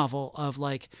with my novel of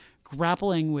like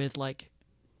grappling with like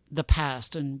the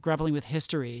past and grappling with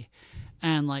history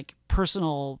and like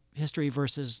personal history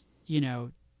versus,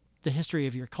 the history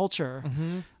of your culture.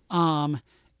 And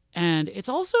it's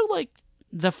also like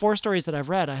the 4 stories that I've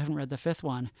read. I haven't read the 5th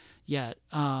one yet.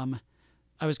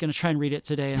 I was going to try and read it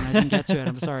today and I didn't get to it.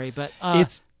 I'm sorry, but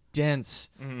it's dense.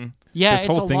 Yeah, this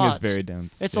it's whole a thing lot. is very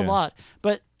dense. It's a lot.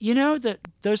 But that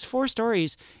those 4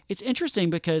 stories, it's interesting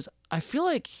because I feel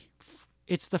like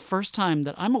it's the first time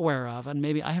that I'm aware of, and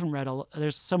maybe I haven't read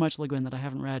there's so much Le Guin that I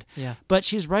haven't read. Yeah. But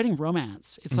she's writing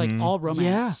romance. It's like all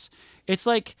romance. Yeah. It's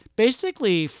like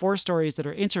basically 4 stories that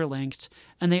are interlinked,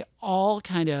 and they all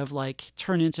kind of like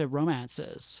turn into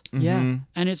romances. Yeah.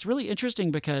 And it's really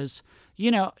interesting because,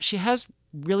 she has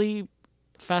really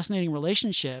fascinating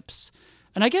relationships.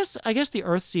 And I guess the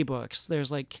Earthsea books,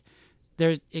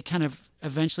 it kind of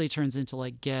eventually turns into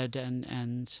like Ged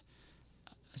and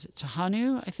is it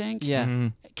Tahanu, I think? Yeah.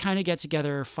 Kind of get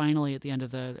together finally at the end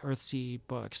of the Earthsea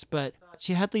books. But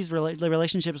she had these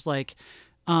relationships like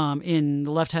in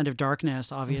The Left Hand of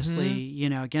Darkness, obviously,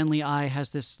 Genli Ai has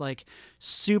this like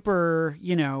super,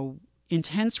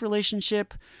 intense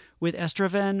relationship with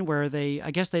Estraven where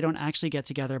I guess they don't actually get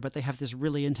together, but they have this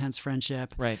really intense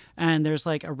friendship. Right. And there's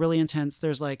like a really intense,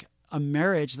 there's like a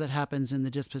marriage that happens in The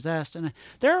Dispossessed. And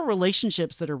there are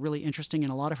relationships that are really interesting in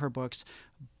a lot of her books,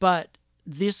 but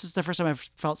this is the first time I've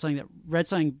read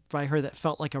something by her that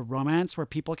felt like a romance, where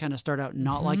people kind of start out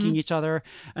not liking each other,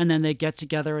 and then they get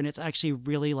together, and it's actually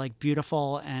really like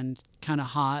beautiful and kind of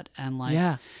hot, and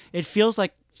like it feels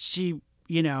like she,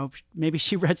 maybe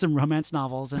she read some romance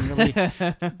novels and really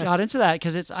got into that,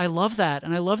 because I love that,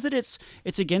 and I love that it's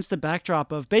against the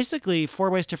backdrop of basically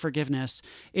Four Ways to Forgiveness.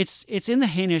 It's in the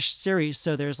Hainish series,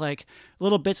 so there's like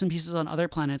little bits and pieces on other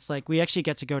planets. Like we actually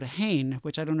get to go to Hain,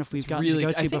 which I don't know if we've gotten to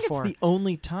go to I think before. it's the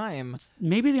only time,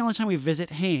 Maybe the only time we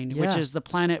visit Hain, which is the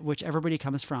planet which everybody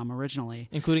comes from originally,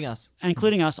 including us.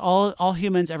 including us. All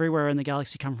humans everywhere in the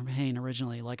galaxy come from Hain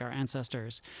originally, like our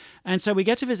ancestors. And so we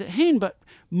get to visit Hain, but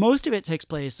most of it takes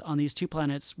place on these two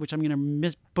planets, which I'm going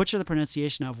to butcher the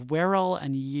pronunciation of, Werel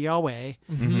and Yahweh.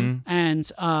 And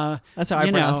That's how I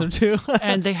pronounce them too.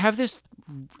 and they have this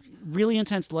really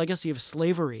intense legacy of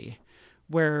slavery,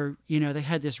 where they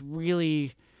had this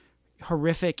really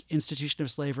horrific institution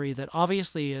of slavery that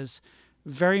obviously is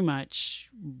very much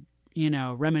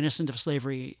reminiscent of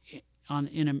slavery on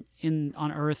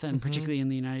Earth, and particularly in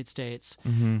the United States.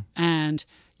 And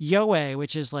Yahweh,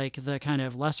 which is like the kind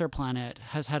of lesser planet,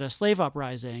 has had a slave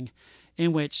uprising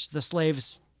in which the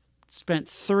slaves spent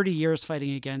 30 years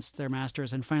fighting against their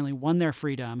masters and finally won their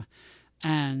freedom.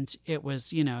 And it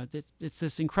was, it's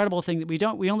this incredible thing that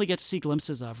we only get to see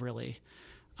glimpses of, really.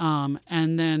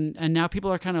 And now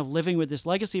people are kind of living with this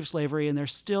legacy of slavery, and they're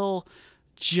still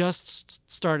just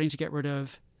starting to get rid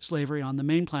of slavery on the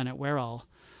main planet, Werel.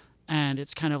 And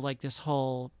it's kind of like this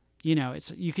whole,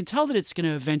 you can tell that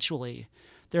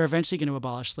they're eventually going to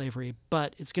abolish slavery,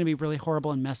 but it's going to be really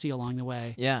horrible and messy along the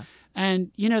way. Yeah.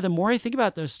 And, the more I think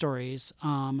about those stories,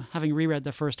 having reread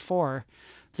the first 4,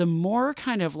 the more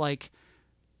kind of like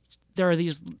there are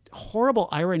these horrible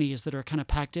ironies that are kind of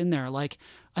packed in there. Like,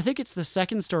 I think it's the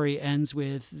second story ends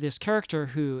with this character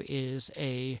who is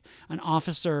an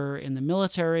officer in the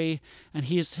military, and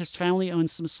his family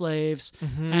owns some slaves.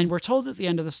 And we're told at the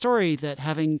end of the story that,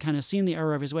 having kind of seen the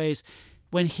error of his ways,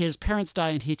 when his parents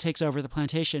die and he takes over the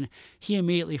plantation, he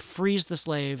immediately frees the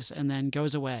slaves and then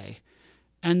goes away.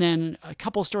 And then a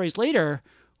couple stories later,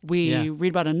 we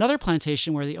read about another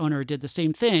plantation where the owner did the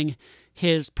same thing.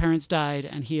 His parents died,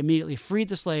 and he immediately freed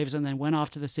the slaves and then went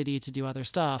off to the city to do other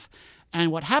stuff.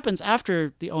 And what happens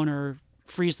after the owner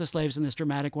frees the slaves in this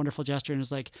dramatic, wonderful gesture and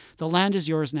is like, the land is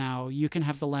yours now. You can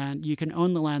have the land. You can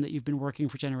own the land that you've been working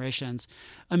for generations.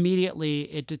 Immediately,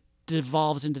 it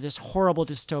devolves into this horrible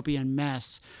dystopian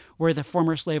mess where the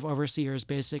former slave overseers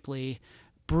basically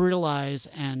brutalize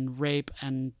and rape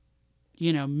and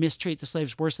mistreat the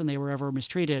slaves worse than they were ever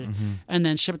mistreated, and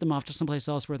then ship them off to someplace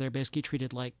else where they're basically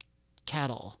treated like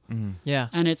cattle. Yeah.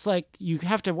 And it's like, you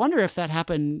have to wonder if that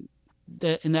happened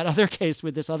in that other case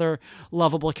with this other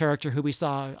lovable character who we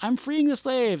saw, I'm freeing the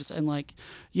slaves. And like,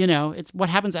 it's what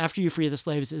happens after you free the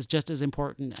slaves is just as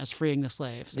important as freeing the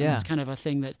slaves. And it's kind of a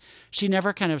thing that she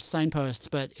never kind of signposts,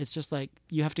 but it's just like,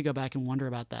 you have to go back and wonder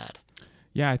about that.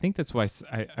 Yeah, I think that's why,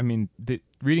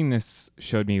 reading this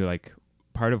showed me like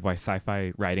part of why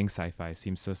writing sci-fi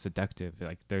seems so seductive.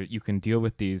 Like you can deal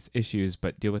with these issues,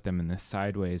 but deal with them in this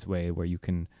sideways way where you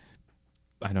can,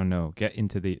 I don't know, get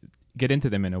into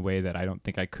them in a way that I don't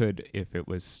think I could if it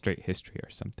was straight history or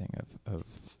something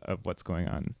of what's going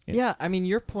on. Yeah, I mean,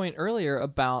 your point earlier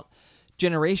about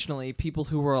generationally, people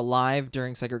who were alive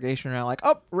during segregation are now like,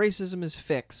 oh, racism is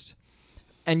fixed.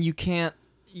 And you can't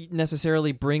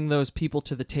necessarily bring those people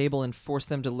to the table and force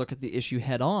them to look at the issue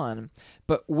head on.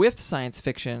 But with science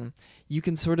fiction, you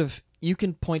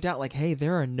can point out like, hey,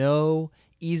 there are no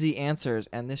easy answers,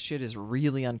 and this shit is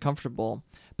really uncomfortable.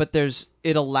 But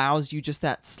it allows you just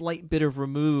that slight bit of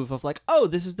remove of like, oh,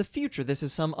 this is the future. This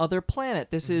is some other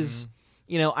planet. This is,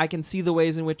 I can see the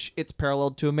ways in which it's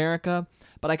paralleled to America,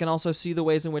 but I can also see the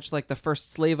ways in which like the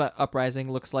first slave uprising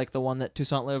looks like the one that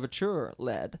Toussaint Louverture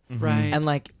led. Right. And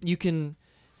like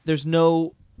there's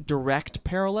no direct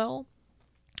parallel,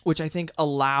 which I think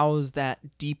allows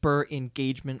that deeper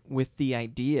engagement with the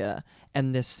idea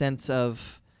and this sense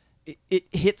of it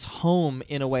hits home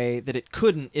in a way that it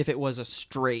couldn't if it was a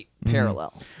straight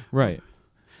parallel. Right.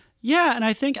 Yeah, and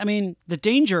I think, the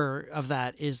danger of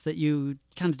that is that you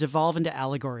kind of devolve into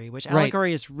allegory, which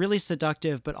allegory is really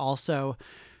seductive, but also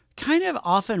kind of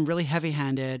often really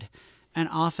heavy-handed and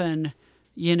often,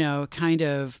 kind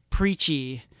of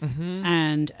preachy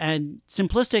and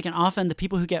simplistic. And often the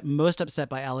people who get most upset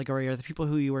by allegory are the people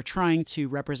who you are trying to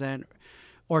represent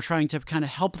or trying to kind of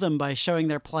help them by showing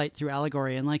their plight through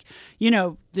allegory. And like,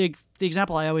 the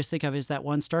example I always think of is that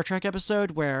one Star Trek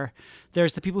episode where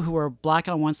there's the people who are black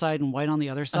on one side and white on the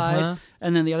other side,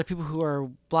 and then the other people who are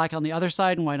black on the other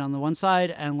side and white on the one side,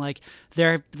 and like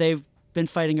they've been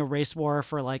fighting a race war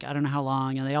for like I don't know how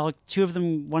long, and two of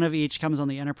them, one of each, comes on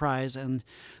the Enterprise, and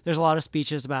there's a lot of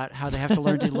speeches about how they have to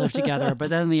learn to live together, but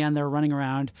then in the end they're running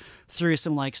around through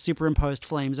some like superimposed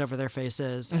flames over their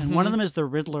faces, and one of them is the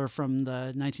Riddler from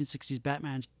the 1960s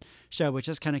Batman show, which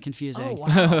is kind of confusing. Oh,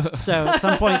 wow. So at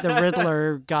some point the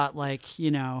Riddler got like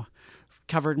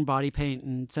covered in body paint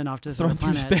and sent off to some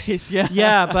Thrown through planet. space, yeah.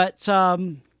 Yeah, but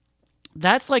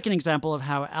that's like an example of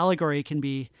how allegory can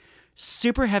be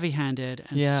super heavy-handed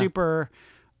and super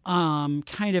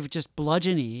kind of just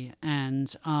bludgeony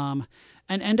and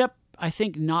end up, I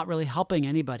think, not really helping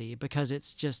anybody, because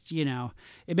it's just,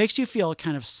 it makes you feel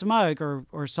kind of smug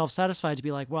or self-satisfied to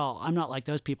be like, well, I'm not like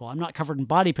those people. I'm not covered in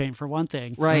body paint, for one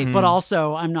thing. Right. But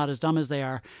also I'm not as dumb as they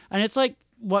are. And it's like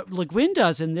what Le Guin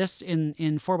does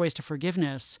in Four Ways to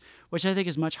Forgiveness, which I think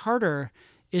is much harder,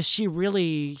 is she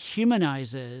really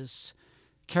humanizes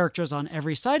characters on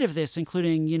every side of this,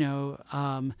 including,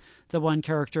 the one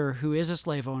character who is a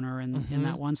slave owner in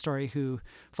that one story, who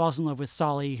falls in love with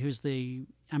Solly, who's the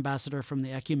ambassador from the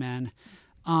Ecumen.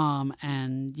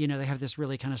 And, they have this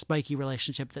really kind of spiky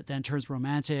relationship that then turns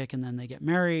romantic, and then they get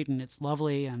married, and it's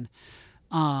lovely. And,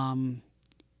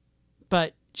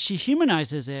 but she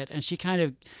humanizes it, and she kind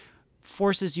of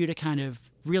forces you to kind of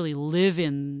really live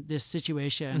in this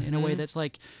situation in a way that's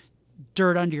like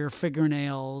dirt under your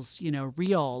fingernails,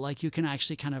 real. Like you can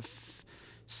actually kind of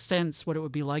sense what it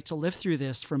would be like to live through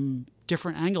this from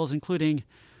different angles, including,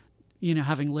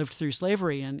 having lived through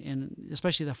slavery and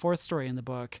especially the fourth story in the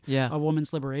book, A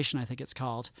Woman's Liberation, I think it's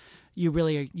called.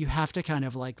 You have to kind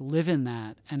of like live in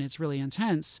that, and it's really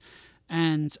intense.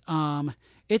 And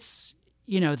it's,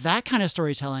 that kind of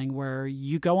storytelling where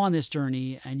you go on this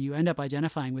journey and you end up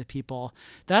identifying with people.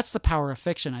 That's the power of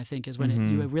fiction, I think, is when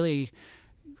you really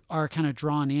are kind of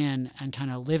drawn in and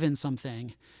kind of live in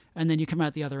something, and then you come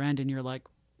out the other end and you're like,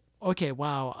 okay,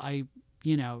 wow,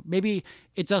 maybe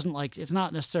it's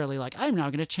not necessarily like I'm now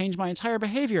going to change my entire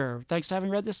behavior thanks to having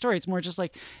read this story. It's more just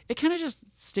like it kind of just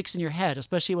sticks in your head,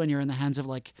 especially when you're in the hands of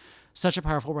like such a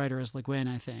powerful writer as Le Guin,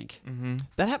 I think.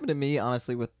 That happened to me,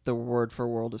 honestly, with The Word for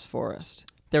World is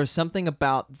Forest. There was something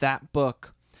about that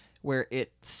book where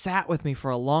it sat with me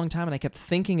for a long time, and I kept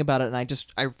thinking about it, and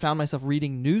I found myself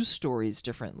reading news stories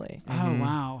differently. Oh,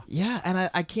 wow. Yeah, and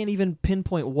I can't even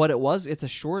pinpoint what it was. It's a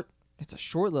short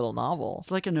little novel.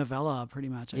 It's like a novella, pretty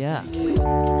much, I think.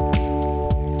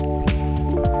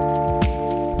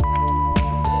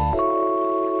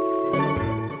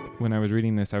 When I was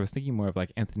reading this, I was thinking more of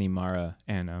like Anthony Mara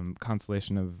and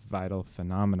Constellation of Vital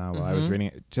Phenomena while I was reading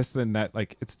it. Just in that,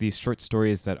 like, it's these short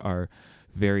stories that are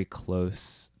very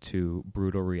close to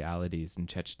brutal realities in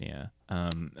Chechnya,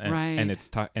 and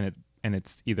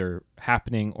it's either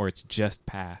happening or it's just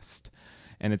past,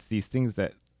 and it's these things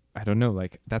that I don't know,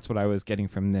 like that's what I was getting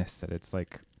from this, that it's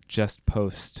like just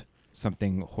post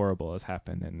something horrible has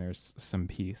happened, and there's some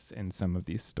peace in some of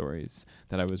these stories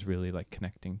that I was really like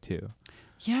connecting to.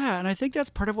 Yeah, and I think that's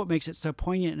part of what makes it so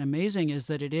poignant and amazing, is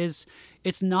that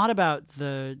it's not about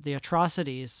the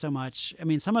atrocities so much. I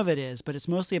mean, some of it is, but it's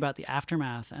mostly about the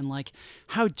aftermath and like,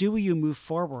 how do you move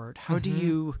forward? How do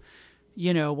you,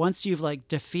 once you've like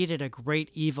defeated a great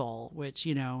evil, which,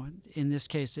 in this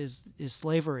case is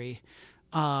slavery,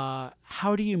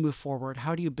 how do you move forward?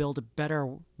 How do you build a better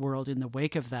world in the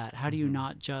wake of that? How do you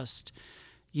not just,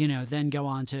 then go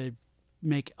on to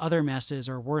make other messes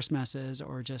or worse messes,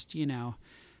 or just,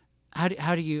 how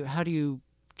do you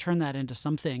turn that into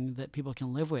something that people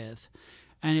can live with?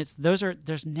 And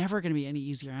there's never going to be any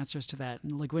easier answers to that.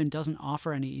 And Le Guin doesn't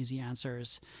offer any easy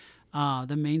answers.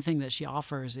 The main thing that she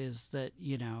offers is that,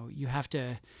 you have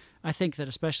to, I think that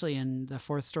especially in the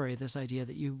fourth story, this idea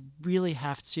that you really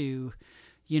have to,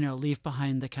 leave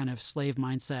behind the kind of slave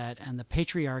mindset and the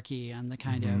patriarchy and the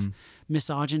kind of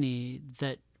misogyny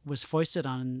that was foisted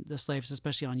on the slaves,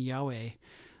 especially on Yahweh.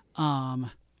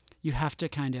 You have to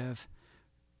kind of,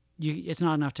 it's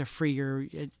not enough to free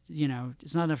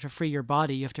it's not enough to free your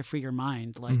body. You have to free your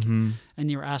mind, like, and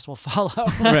your ass will follow.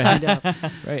 Right. Kind of,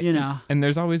 Right. And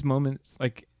there's always moments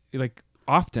like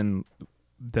often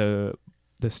the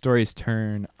stories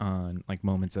turn on like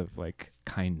moments of like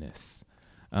kindness,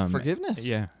 Forgiveness.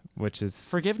 Yeah, which is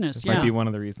forgiveness. might be one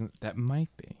of the reasons that might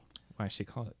be why she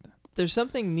called it that. There's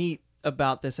something neat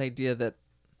about this idea that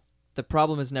the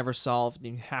problem is never solved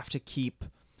and you have to keep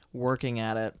working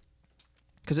at it,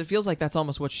 because it feels like that's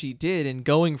almost what she did in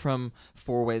going from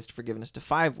 4 ways to forgiveness to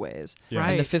 5 ways. Yeah.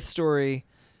 Right. And the fifth story,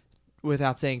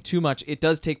 without saying too much, it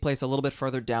does take place a little bit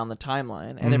further down the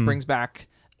timeline, and it Mhm. brings back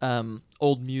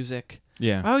old music.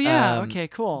 Yeah. Oh yeah. Um, Okay.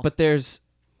 Cool. But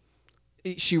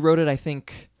she wrote it, I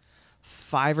think,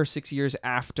 5 or 6 years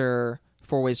after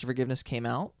Four Ways to Forgiveness came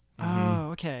out. oh,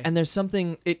 okay. And there's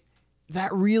something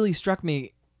that really struck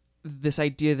me, this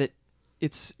idea that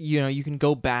it's, you can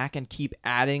go back and keep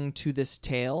adding to this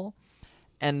tale.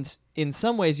 And in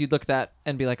some ways you'd look at that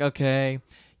and be like, okay,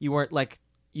 you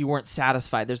weren't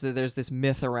satisfied. There's this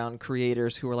myth around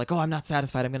creators who are like, oh, I'm not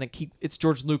satisfied. I'm going to keep, it's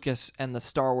George Lucas and the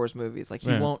Star Wars movies. Like, he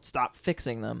Yeah. won't stop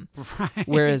fixing them. Right.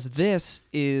 Whereas this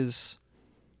is,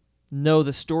 no,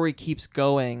 the story keeps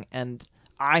going, and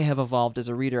I have evolved as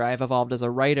a reader. I have evolved as a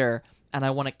writer, and I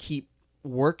want to keep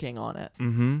working on it.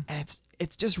 Mm-hmm. And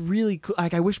it's just really cool.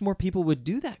 Like, I wish more people would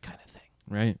do that kind of thing.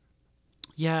 Right.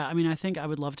 Yeah, I mean, I think I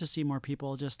would love to see more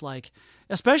people just like,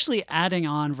 especially adding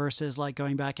on versus like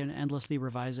going back and endlessly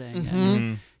revising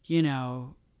and,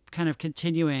 kind of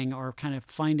continuing or kind of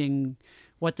finding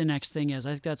what the next thing is.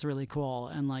 I think that's really cool.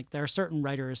 And like, there are certain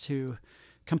writers who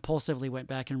compulsively went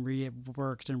back and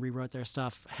reworked and rewrote their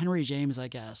stuff. Henry James, I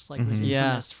guess, like was Yeah.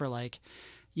 infamous for like,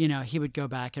 he would go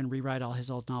back and rewrite all his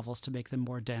old novels to make them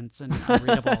more dense and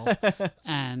unreadable.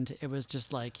 And it was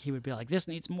just like, he would be like, this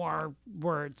needs more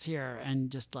words here, and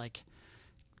just like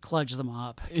kludge them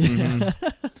up.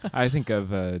 I think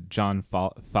of John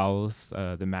Fowles,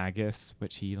 The Magus,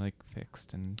 which he like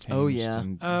fixed and changed Oh, yeah.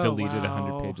 and Oh, deleted wow.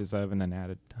 100 pages of and then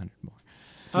added 100 more.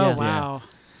 Oh, Yeah. wow.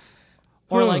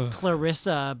 Or like Ugh.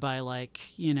 Clarissa by like,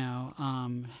 Samuel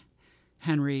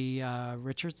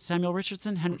Richardson.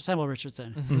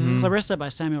 Mhm. Clarissa by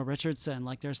Samuel Richardson.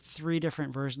 Like, there's 3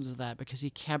 different versions of that because he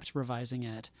kept revising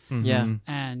it Yeah. Mhm.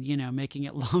 and, making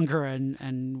it longer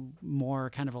and more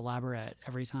kind of elaborate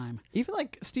every time. Even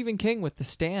like Stephen King with The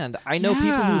Stand. I know people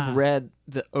Yeah. who've read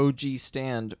the OG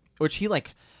Stand, which he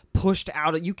like pushed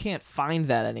out. You can't find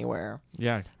that anywhere.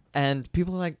 Yeah. And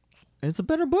people are like, it's a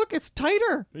better book. It's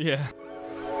tighter. Yeah.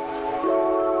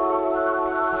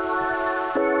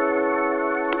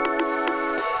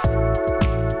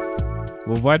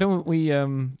 Well, why don't we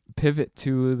pivot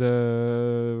to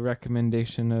the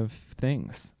recommendation of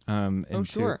things? Into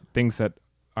sure. Things that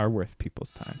are worth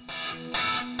people's time.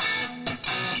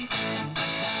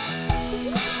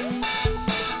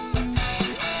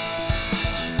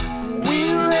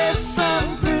 We read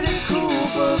some pretty cool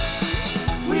books.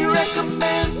 We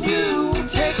recommend you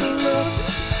take a look.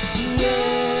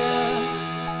 Yeah.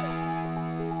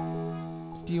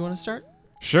 Do you want to start?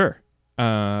 Sure.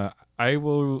 I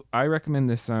recommend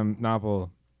this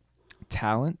novel,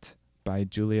 Talent by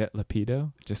Juliet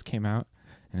Lapido. It just came out,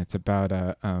 and it's about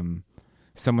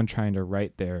someone trying to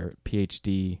write their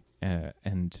PhD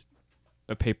and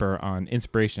a paper on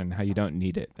inspiration, how you don't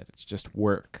need it, that it's just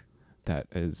work. That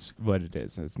is what it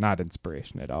is. It's not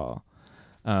inspiration at all.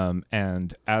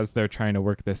 And as they're trying to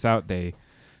work this out, they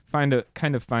find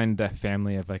the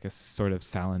family of like a sort of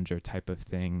Salinger type of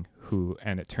thing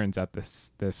and it turns out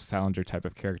this Salinger type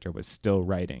of character was still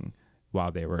writing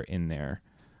while they were in their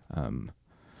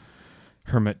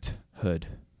hermithood,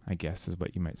 I guess is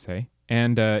what you might say.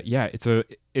 And it's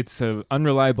a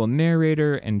unreliable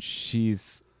narrator, and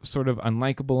she's sort of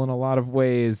unlikable in a lot of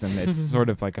ways, and it's sort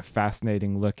of like a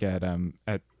fascinating look at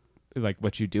like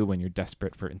what you do when you're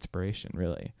desperate for inspiration,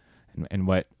 really, and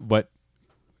what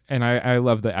and I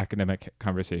love the academic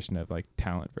conversation of like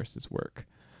talent versus work.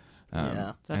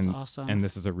 Yeah, that's and, awesome. And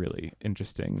this is a really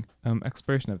interesting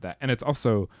exploration of that. And it's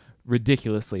also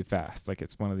ridiculously fast. Like,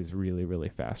 it's one of these really, really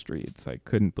fast reads. I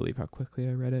couldn't believe how quickly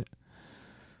I read it.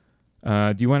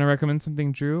 Do you want to recommend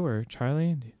something, Drew or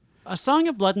Charlie? A Song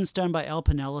of Blood and Stone by Elle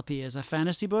Penelope is a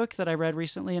fantasy book that I read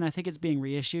recently, and I think it's being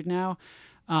reissued now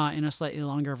in a slightly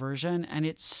longer version, and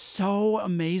it's so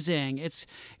amazing. It's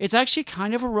actually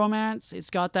kind of a romance. It's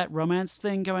got that romance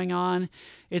thing going on.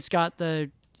 It's got a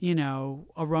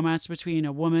romance between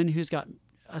a woman who's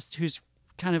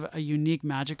kind of a unique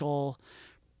magical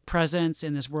presence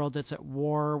in this world that's at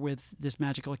war with this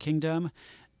magical kingdom.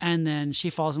 And then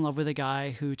she falls in love with a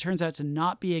guy who turns out to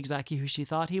not be exactly who she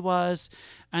thought he was.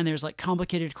 And there's like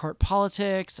complicated court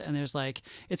politics, and there's like,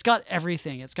 it's got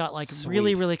everything. It's got like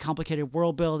really, really complicated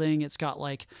world building. It's got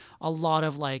like a lot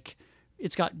of like,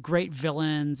 it's got great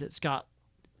villains. It's got,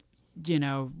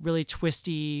 really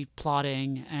twisty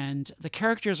plotting, and the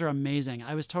characters are amazing.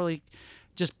 I was totally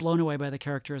just blown away by the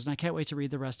characters, and I can't wait to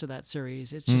read the rest of that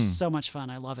series. It's just so much fun.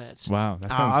 I love it. Wow, that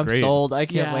sounds I'm great. sold. I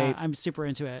can't Yeah, wait. I'm super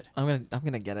into it. I'm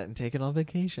gonna get it and take it on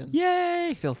vacation.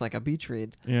 Yay! Feels like a beach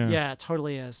read. Yeah, it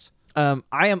totally is. I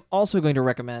am also going to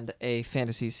recommend a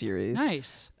fantasy series.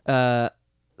 Nice.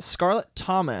 Scarlett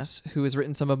Thomas, who has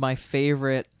written some of my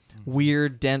favorite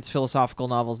weird, dense philosophical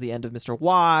novels, The End of Mr.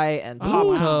 Y and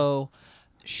Popco.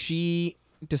 She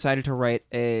decided to write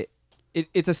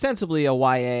it's ostensibly a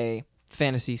YA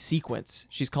fantasy sequence.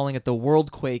 She's calling it the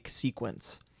Worldquake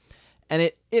sequence. And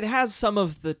it has some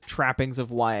of the trappings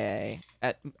of YA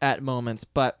at moments,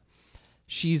 but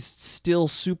she's still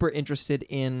super interested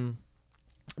in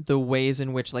the ways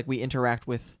in which like we interact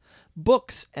with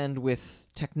books and with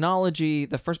technology.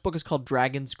 The first book is called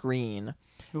Dragon's Green.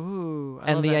 Ooh, I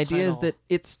And love the that idea is title. that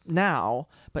it's now,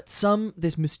 but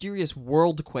this mysterious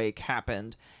worldquake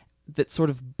happened that sort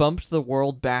of bumped the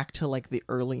world back to like the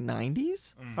early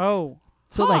 90s. Oh.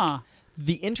 So Huh. like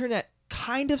the internet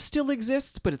kind of still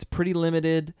exists, but it's pretty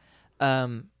limited.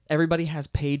 Everybody has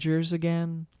pagers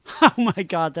again. Oh my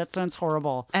God, that sounds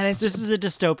horrible. And it's This is a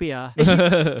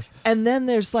dystopia. And then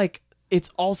there's like it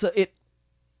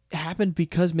happened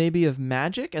because maybe of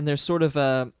magic, and there's sort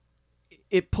of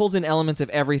it pulls in elements of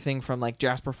everything from like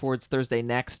Jasper Ford's Thursday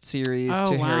Next series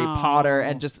Oh, to Harry wow. Potter,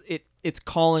 and just it's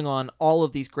calling on all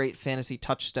of these great fantasy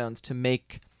touchstones to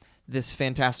make this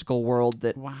fantastical world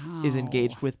that is Wow.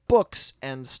 engaged with books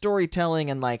and storytelling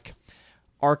and like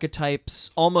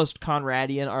archetypes, almost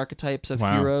Conradian archetypes of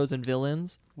Wow. heroes and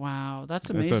villains. Wow, that's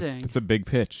amazing. That's a big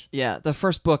pitch. Yeah, the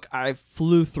first book, I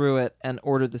flew through it and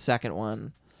ordered the second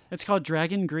one, It's called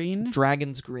Dragon Green.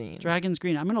 Dragon's Green. Dragon's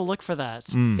Green. I'm gonna look for that.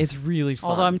 It's really fun.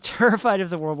 Although I'm terrified of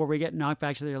the world where we get knocked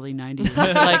back to the early 90s. It's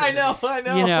like, I know.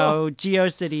 you know,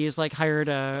 GeoCities like hired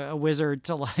a wizard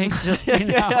to like just, you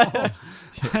know,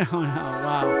 I don't know.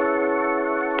 Wow.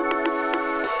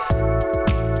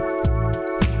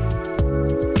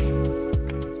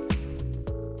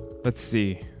 Let's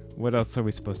see. What else are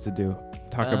we supposed to do?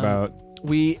 Talk about.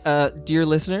 We, dear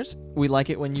listeners, we like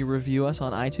it when you review us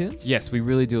on iTunes. Yes, we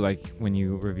really do like when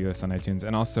you review us on iTunes.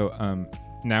 And also,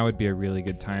 now would be a really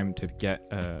good time to get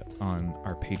on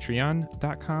our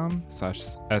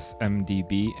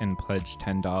patreon.com/smdb and pledge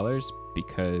 $10,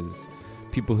 because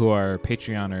people who are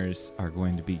Patreoners are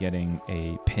going to be getting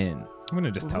a pin. I'm going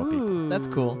to just tell people. Ooh, That's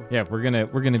cool. Yeah, we're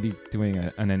gonna be doing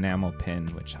an enamel pin,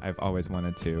 which I've always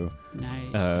wanted to.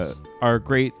 Nice. Our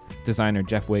great designer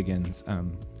Jeff Wiggins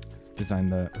who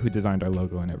designed our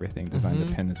logo and everything, designed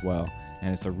the pin as well,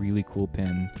 and it's a really cool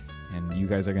pin, and you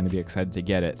guys are going to be excited to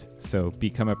get it. So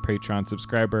become a Patreon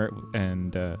subscriber,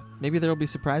 and Maybe there'll be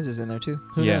surprises in there too.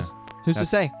 Who Yeah. knows? Who's to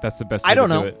say? that's the best. I way don't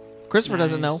to know. do it. Christopher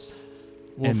doesn't know. Nice.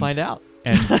 We'll And- find out.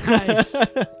 And Nice.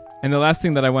 and the last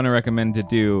thing that I want to recommend to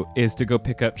do is to go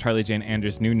pick up Charlie Jane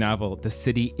Anders' new novel, The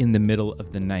City in the Middle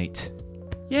of the Night.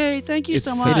 Yay, thank you It's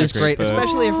so such much. It is great great, book.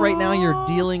 especially if right now you're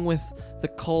dealing with the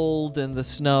cold and the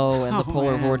snow and the Oh,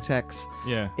 polar man. vortex.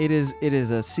 Yeah. It is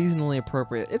a seasonally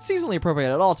appropriate. It's seasonally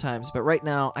appropriate at all times, but right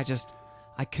now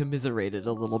I commiserate it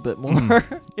a little bit more.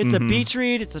 It's a beach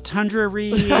read. It's a tundra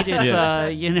read. It's it's Yeah,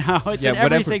 an whatever.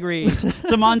 everything read.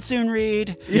 It's a monsoon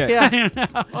read. Yeah. It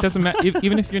Doesn't matter.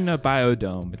 Even if you're in a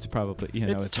biodome, it's probably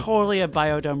it's totally a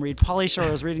biodome read. Pauly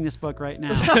Shore is reading this book right now.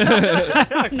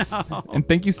 And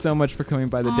thank you so much for coming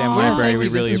by the damn Oh, library. thank We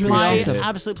you. really This is appreciate really My awesome. it.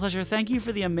 absolute pleasure. Thank you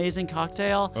for the amazing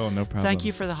cocktail. Oh, no problem. Thank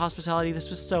you for the hospitality.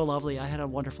 This was so lovely. I had a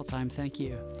wonderful time. Thank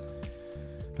you.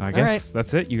 I guess right.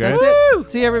 that's it, you guys. That's it.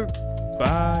 See you everybody.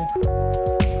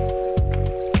 Bye.